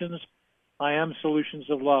solutions. I am solutions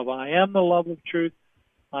of love. I am the love of truth.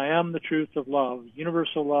 I am the truth of love.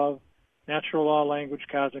 Universal love, natural law, language,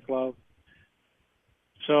 cosmic love.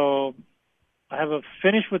 So I have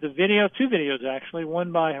finished with a video, two videos actually,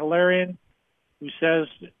 one by Hilarion, who says,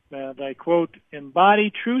 and I quote,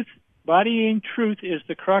 embodying truth is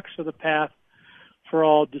the crux of the path for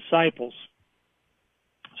all disciples.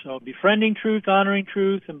 So befriending truth, honoring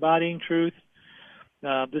truth, embodying truth.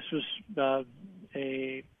 This was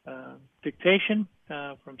a dictation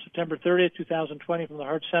from September 30th, 2020 from the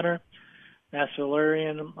Heart Center. Master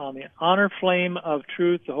Hilarion on the honor flame of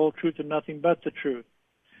truth, the whole truth and nothing but the truth.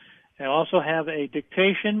 I also have a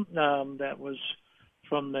dictation that was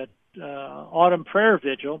from the autumn prayer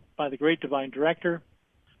vigil by the great divine director.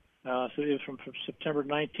 So it was from September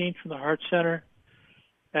 19th from the Heart Center.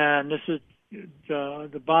 And this is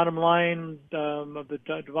the bottom line of the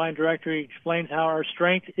divine director. He explains how our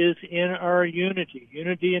strength is in our unity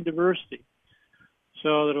and diversity.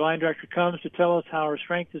 So the divine director comes to tell us how our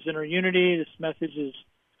strength is in our unity. This message is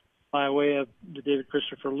by way of the David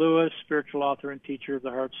Christopher Lewis, spiritual author and teacher of the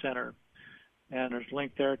Heart Center. And there's a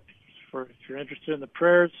link there for if you're interested in the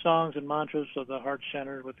prayers, songs, and mantras of the Heart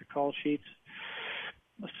Center with the call sheets.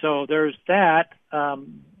 So there's that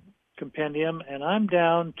compendium, and I'm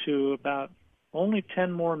down to about only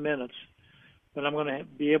 10 more minutes, but I'm going to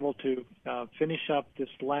be able to finish up this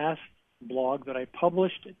last blog that I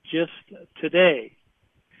published just today.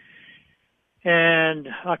 And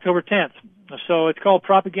October 10th. So it's called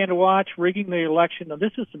Propaganda Watch, Rigging the Election. Now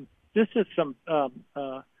this is some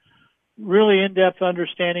really in-depth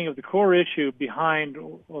understanding of the core issue behind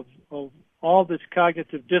of all this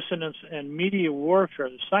cognitive dissonance and media warfare,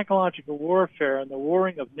 the psychological warfare and the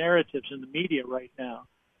warring of narratives in the media right now.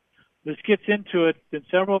 This gets into it in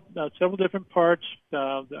several different parts,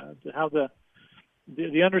 how the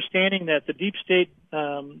understanding that the deep state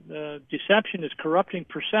deception is corrupting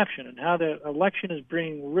perception, and how the election is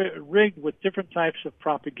being rigged with different types of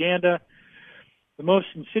propaganda. The most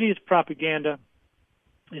insidious propaganda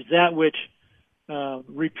is that which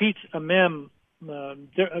repeats a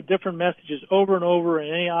different messages over and over, and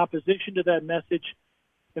any opposition to that message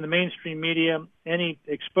in the mainstream media, any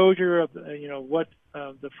exposure of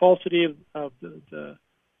the falsity of the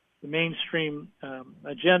mainstream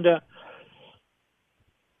agenda,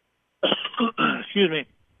 excuse me,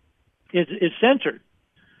 is censored.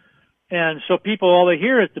 And so people, all they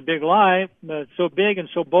hear is the big lie, so big and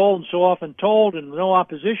so bold and so often told, and no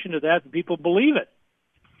opposition to that, people believe it.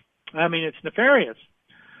 I mean, it's nefarious.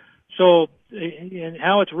 So, and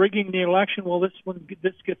how it's rigging the election, well, this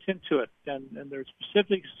gets into it. And there's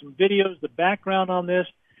specifics, some videos, the background on this,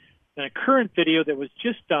 and a current video that was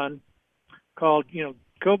just done called,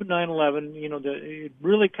 COVID 9/11, it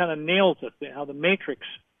really kind of nails it, how the matrix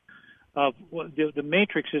of the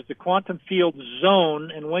matrix is the quantum field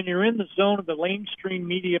zone. And when you're in the zone of the mainstream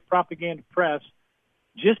media propaganda press,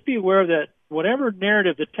 just be aware that whatever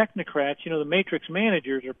narrative the technocrats, the matrix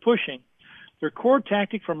managers are pushing, their core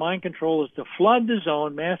tactic for mind control is to flood the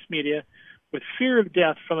zone, mass media, with fear of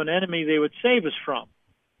death from an enemy they would save us from.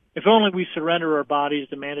 If only we surrender our bodies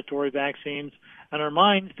to mandatory vaccines and our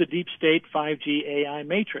minds to deep state 5G AI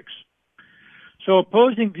matrix. So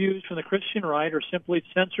opposing views from the Christian right are simply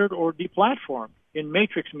censored or deplatformed in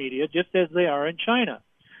matrix media, just as they are in China.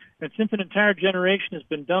 And since an entire generation has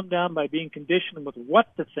been dumbed down by being conditioned with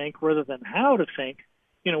what to think rather than how to think,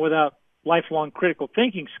 without lifelong critical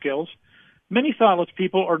thinking skills, many thoughtless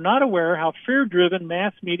people are not aware how fear-driven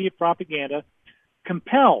mass media propaganda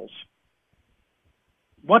compels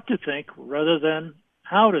what to think rather than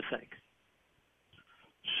how to think.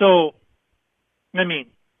 So,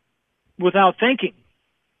 without thinking.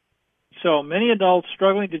 So many adults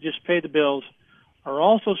struggling to just pay the bills are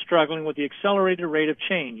also struggling with the accelerated rate of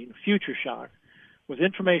change, future shock, with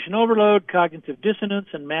information overload, cognitive dissonance,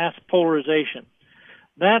 and mass polarization.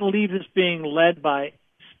 That leaves us being led by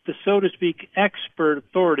the, so to speak, expert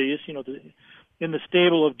authorities, in the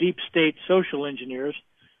stable of deep state social engineers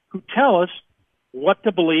who tell us what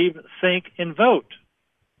to believe, think, and vote.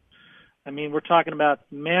 I mean, we're talking about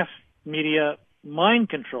mass media mind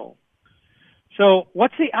control. So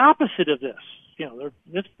what's the opposite of this?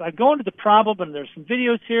 I go into the problem, and there's some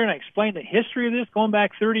videos here, and I explain the history of this going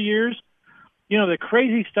back 30 years. The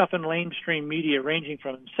crazy stuff in mainstream media, ranging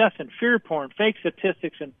from incessant fear porn, fake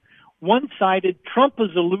statistics, and one-sided Trump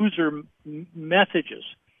is a loser messages,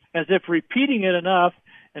 as if repeating it enough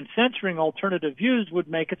and censoring alternative views would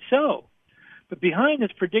make it so. But behind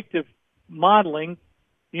this predictive modeling,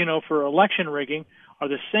 for election rigging, are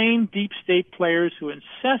the same deep state players who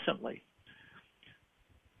incessantly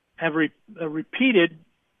have repeated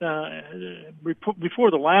before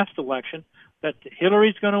the last election that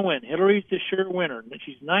Hillary's going to win. Hillary's the sure winner.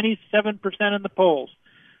 She's 97% in the polls.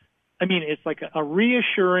 I mean, it's like a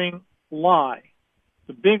reassuring lie,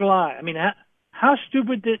 the big lie. I mean, how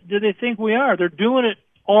stupid do they think we are? They're doing it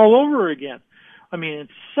all over again. I mean,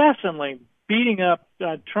 incessantly beating up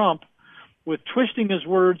Trump with twisting his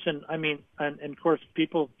words, and of course,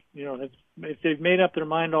 people, if they've made up their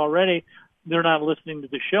mind already, they're not listening to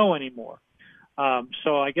the show anymore.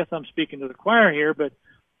 So I guess I'm speaking to the choir here, but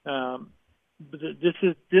this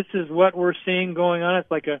is what we're seeing going on. It's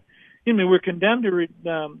like we're condemned to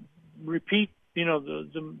repeat,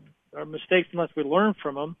 our mistakes unless we learn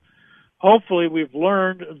from them. Hopefully, we've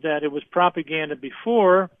learned that it was propaganda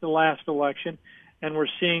before the last election, and we're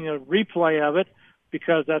seeing a replay of it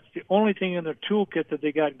because that's the only thing in their toolkit that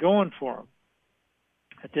they got going for them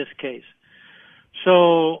at this case.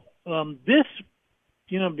 So this,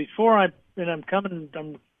 I'm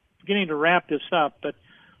beginning to wrap this up, but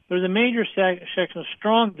there's a major section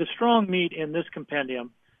of the strong meat in this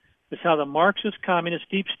compendium is how the Marxist, communist,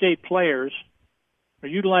 deep state players are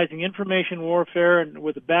utilizing information warfare and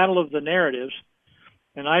with the battle of the narratives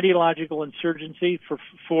and ideological insurgency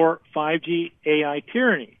for 5G AI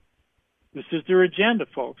tyranny. This is their agenda,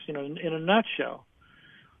 folks, in a nutshell.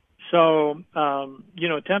 So,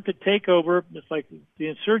 attempted takeover, it's like the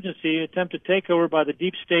insurgency, attempted takeover by the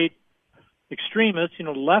deep state extremists,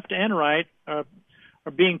 left and right, are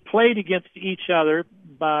being played against each other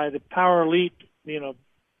by the power elite,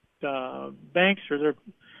 banks, or they're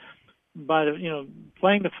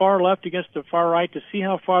playing the far left against the far right to see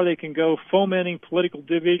how far they can go, fomenting political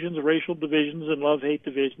divisions, racial divisions, and love-hate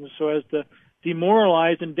divisions, so as to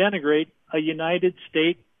demoralize and denigrate a united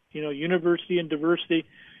state, university and diversity,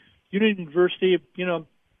 university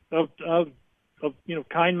of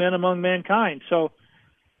kind men among mankind. So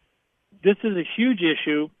this is a huge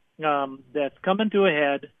issue that's coming to a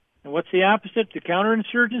head. And what's the opposite to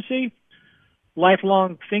counterinsurgency?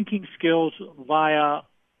 Lifelong thinking skills via,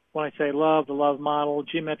 when I say love, the love model,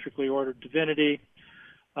 geometrically ordered divinity.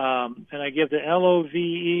 And I give the LOVE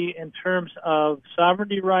in terms of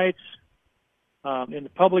sovereignty rights in the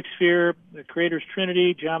public sphere, the Creator's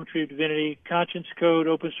Trinity, geometry of divinity, conscience code,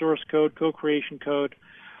 open source code, co-creation code.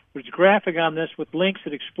 There's a graphic on this with links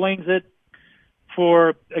that explains it.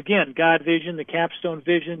 For, again, God vision, the capstone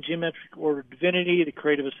vision, geometric order divinity, the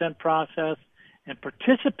creative ascent process, and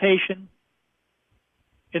participation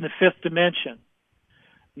in the fifth dimension.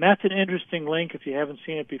 And that's an interesting link. If you haven't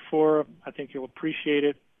seen it before, I think you'll appreciate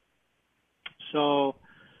it. So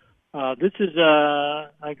this is,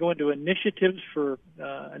 I go into initiatives for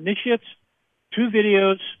initiates, 2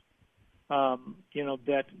 videos,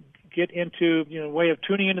 that get into, a way of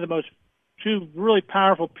tuning into the 2 really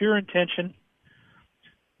powerful pure intention.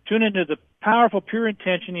 Tune into the powerful pure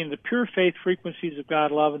intention and the pure faith frequencies of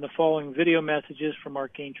God love in the following video messages from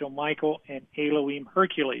Archangel Michael and Elohim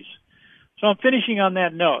Hercules. So I'm finishing on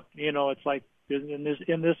that note. It's like in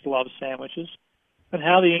this love sandwiches, and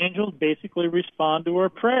how the angels basically respond to our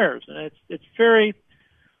prayers. And it's very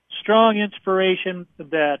strong inspiration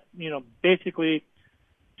that, basically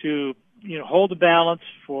to, hold the balance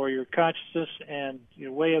for your consciousness and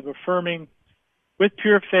your way of affirming with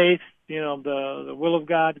pure faith, the will of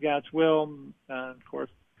God, God's will, of course,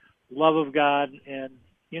 love of God, and,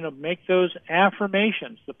 make those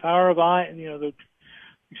affirmations. The power of the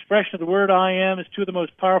expression of the word I am is 2 of the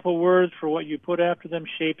most powerful words, for what you put after them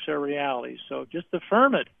shapes our reality. So just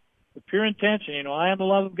affirm it with pure intention. I am the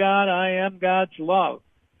love of God. I am God's love.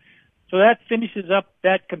 So that finishes up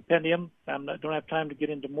that compendium. Don't have time to get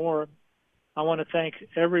into more. I want to thank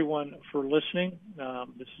everyone for listening.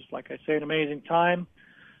 This is, like I say, an amazing time.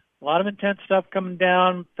 A lot of intense stuff coming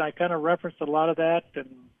down. I kind of referenced a lot of that,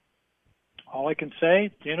 and all I can say,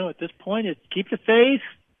 at this point is keep the faith,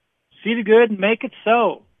 see the good, and make it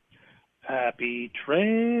so. Happy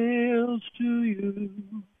trails to you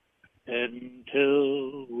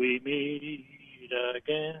until we meet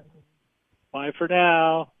again. Bye for for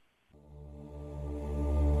now.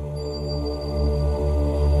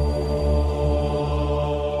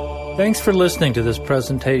 Thanks for listening to this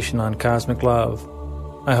presentation on Cosmic Love.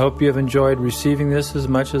 I hope you have enjoyed receiving this as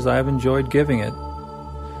much as I've enjoyed giving it.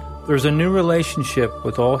 There's a new relationship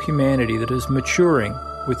with all humanity that is maturing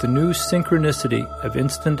with the new synchronicity of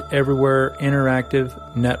instant, everywhere,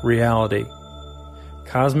 interactive net reality.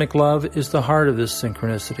 Cosmic love is the heart of this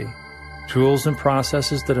synchronicity. Tools and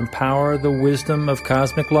processes that empower the wisdom of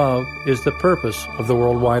cosmic love is the purpose of the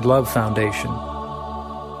Worldwide Love Foundation.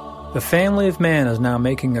 The family of man is now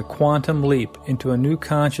making a quantum leap into a new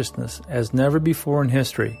consciousness as never before in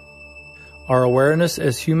history. Our awareness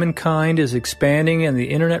as humankind is expanding, and the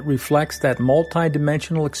Internet reflects that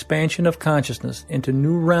multidimensional expansion of consciousness into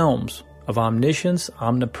new realms of omniscience,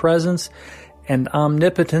 omnipresence, and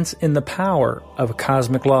omnipotence in the power of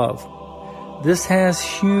cosmic love. This has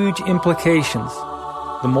huge implications.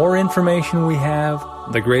 The more information we have,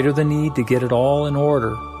 the greater the need to get it all in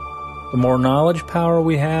order. The more knowledge power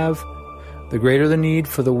we have, the greater the need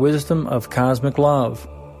for the wisdom of cosmic love.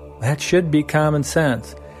 That should be common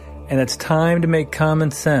sense, and it's time to make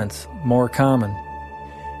common sense more common.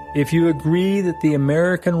 If you agree that the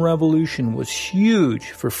American Revolution was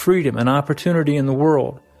huge for freedom and opportunity in the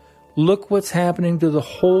world, look what's happening to the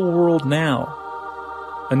whole world now.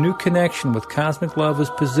 A new connection with cosmic love is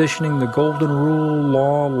positioning the golden rule,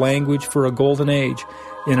 law, language for a golden age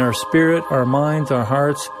in our spirit, our minds, our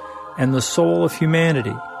hearts, and the soul of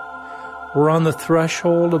humanity. We're on the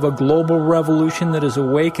threshold of a global revolution that is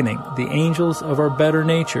awakening the angels of our better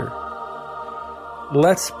nature.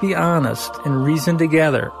 Let's be honest and reason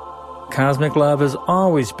together. Cosmic love has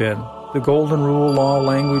always been the golden rule, law,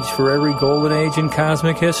 language for every golden age in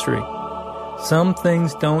cosmic history. Some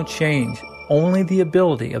things don't change. Only the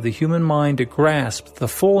ability of the human mind to grasp the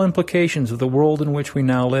full implications of the world in which we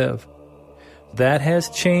now live. That has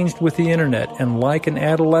changed with the Internet, and like an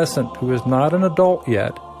adolescent who is not an adult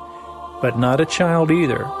yet, but not a child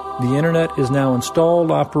either, the Internet is now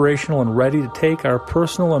installed, operational, and ready to take our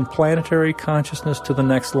personal and planetary consciousness to the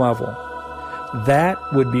next level. That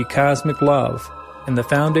would be cosmic love, and the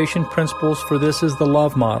foundation principles for this is the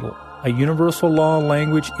love model, a universal law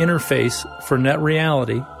language interface for net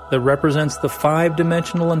reality that represents the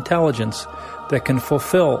five-dimensional intelligence that can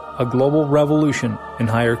fulfill a global revolution in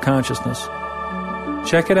higher consciousness.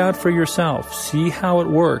 Check it out for yourself. See how it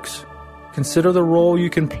works. Consider the role you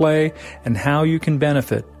can play and how you can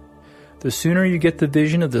benefit. The sooner you get the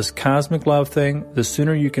vision of this cosmic love thing, the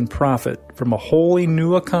sooner you can profit from a wholly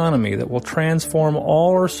new economy that will transform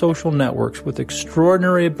all our social networks with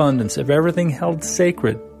extraordinary abundance of everything held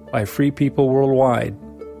sacred by free people worldwide.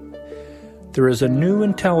 There is a new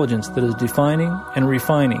intelligence that is defining and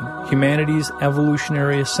refining humanity's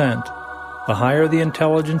evolutionary ascent. The higher the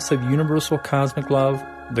intelligence of universal cosmic love,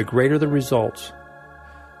 the greater the results.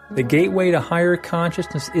 The gateway to higher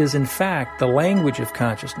consciousness is, in fact, the language of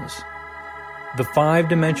consciousness. The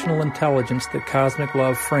five-dimensional intelligence that cosmic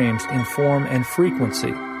love frames in form and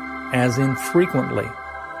frequency, as in frequently.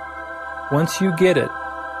 Once you get it,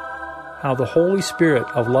 how the Holy Spirit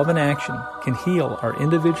of love and action can heal our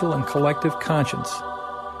individual and collective conscience,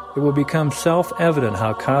 it will become self-evident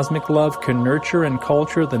how cosmic love can nurture and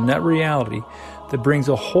culture the net reality that brings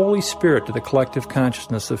a Holy Spirit to the collective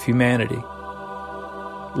consciousness of humanity.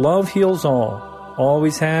 Love heals all,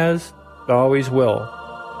 always has, always will.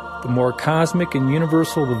 The more cosmic and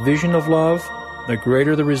universal the vision of love, the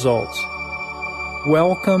greater the results.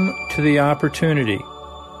 Welcome to the opportunity.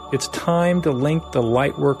 It's time to link the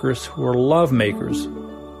light workers who are love makers.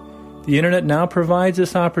 The Internet now provides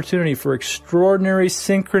this opportunity for extraordinary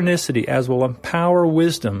synchronicity as will empower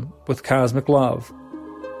wisdom with cosmic love.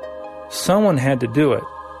 Someone had to do it.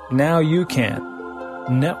 Now you can.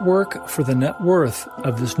 Network for the net worth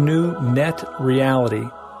of this new net reality.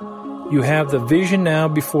 You have the vision now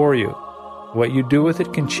before you. What you do with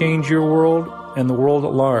it can change your world and the world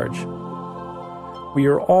at large. We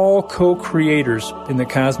are all co-creators in the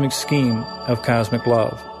cosmic scheme of cosmic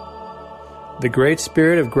love. The great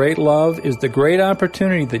spirit of great love is the great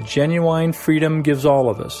opportunity that genuine freedom gives all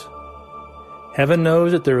of us. Heaven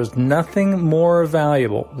knows that there is nothing more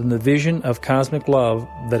valuable than the vision of cosmic love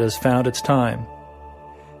that has found its time.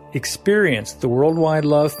 Experience the Worldwide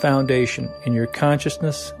Love Foundation in your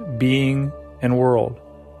consciousness, being, and world.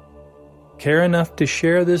 Care enough to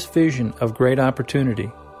share this vision of great opportunity.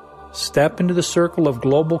 Step into the circle of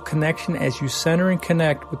global connection as you center and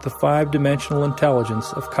connect with the five-dimensional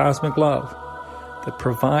intelligence of cosmic love that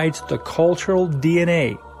provides the cultural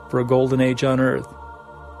DNA for a golden age on Earth.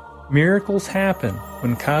 Miracles happen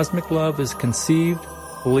when cosmic love is conceived,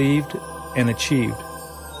 believed, and achieved.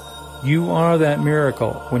 You are that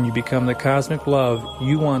miracle when you become the cosmic love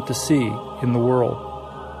you want to see in the world.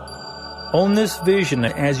 Own this vision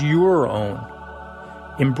as your own.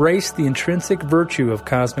 Embrace the intrinsic virtue of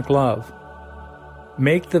cosmic love.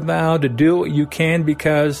 Make the vow to do what you can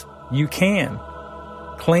because you can.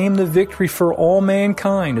 Claim the victory for all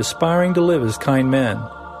mankind aspiring to live as kind men.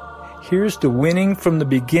 Here's to winning from the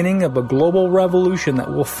beginning of a global revolution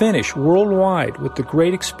that will finish worldwide with the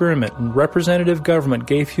great experiment and representative government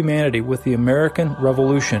gave humanity with the American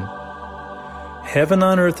Revolution. Heaven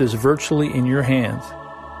on earth is virtually in your hands.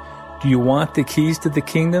 Do you want the keys to the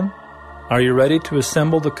kingdom? Are you ready to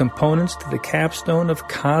assemble the components to the capstone of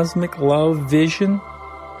cosmic love vision?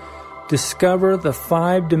 Discover the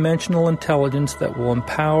five-dimensional intelligence that will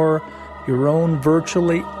empower your own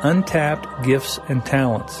virtually untapped gifts and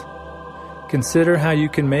talents. Consider how you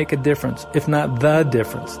can make a difference, if not the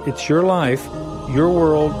difference. It's your life, your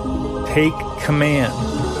world. Take command.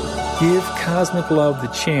 Give cosmic love the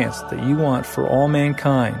chance that you want for all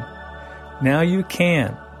mankind. Now you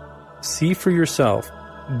can. See for yourself.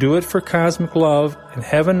 Do it for cosmic love, and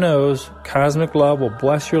heaven knows cosmic love will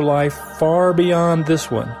bless your life far beyond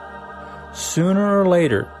this one. Sooner or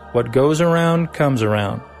later, what goes around comes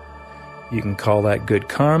around. You can call that good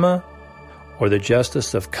karma, or the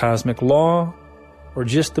justice of cosmic law, or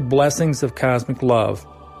just the blessings of cosmic love.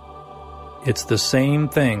 It's the same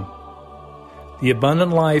thing. The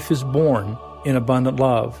abundant life is born in abundant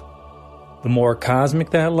love. The more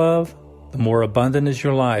cosmic that love, the more abundant is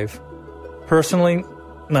your life. Personally,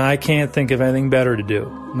 I can't think of anything better to do,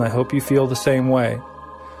 and I hope you feel the same way.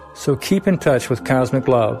 So keep in touch with cosmic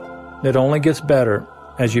love. It only gets better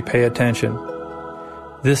as you pay attention.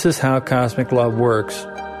 This is how cosmic love works.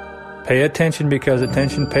 Pay attention because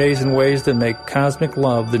attention pays in ways that make cosmic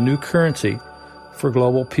love the new currency for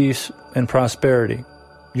global peace and prosperity.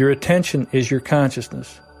 Your attention is your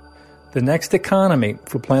consciousness. The next economy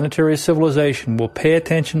for planetary civilization will pay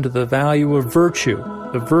attention to the value of virtue,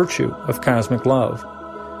 the virtue of cosmic love.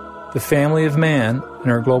 The family of man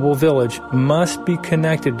and our global village must be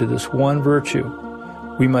connected to this one virtue.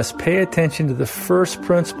 We must pay attention to the first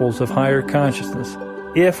principles of higher consciousness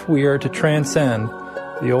if we are to transcend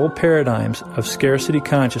the old paradigms of scarcity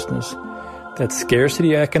consciousness that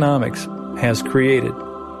scarcity economics has created.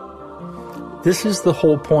 This is the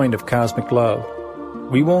whole point of cosmic love.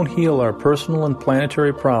 We won't heal our personal and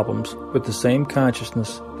planetary problems with the same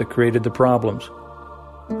consciousness that created the problems.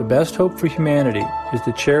 The best hope for humanity is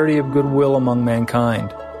the charity of goodwill among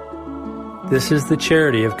mankind. This is the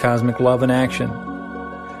charity of cosmic love in action.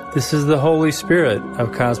 This is the Holy Spirit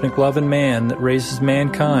of cosmic love in man that raises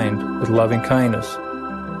mankind with loving kindness.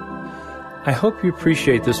 I hope you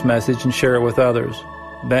appreciate this message and share it with others.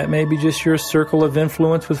 That may be just your circle of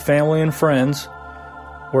influence with family and friends,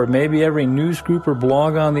 or it may be every news group or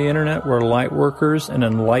blog on the internet where light workers and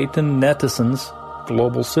enlightened netizens,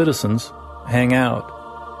 global citizens, hang out.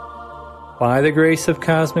 By the grace of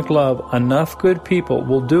cosmic love, enough good people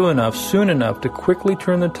will do enough soon enough to quickly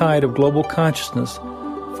turn the tide of global consciousness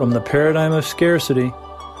from the paradigm of scarcity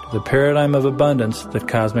to the paradigm of abundance that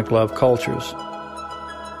cosmic love cultures.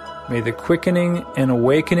 May the quickening and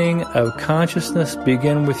awakening of consciousness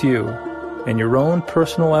begin with you and your own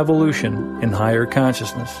personal evolution in higher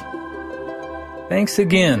consciousness. Thanks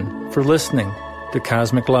again for listening to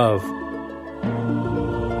Cosmic Love.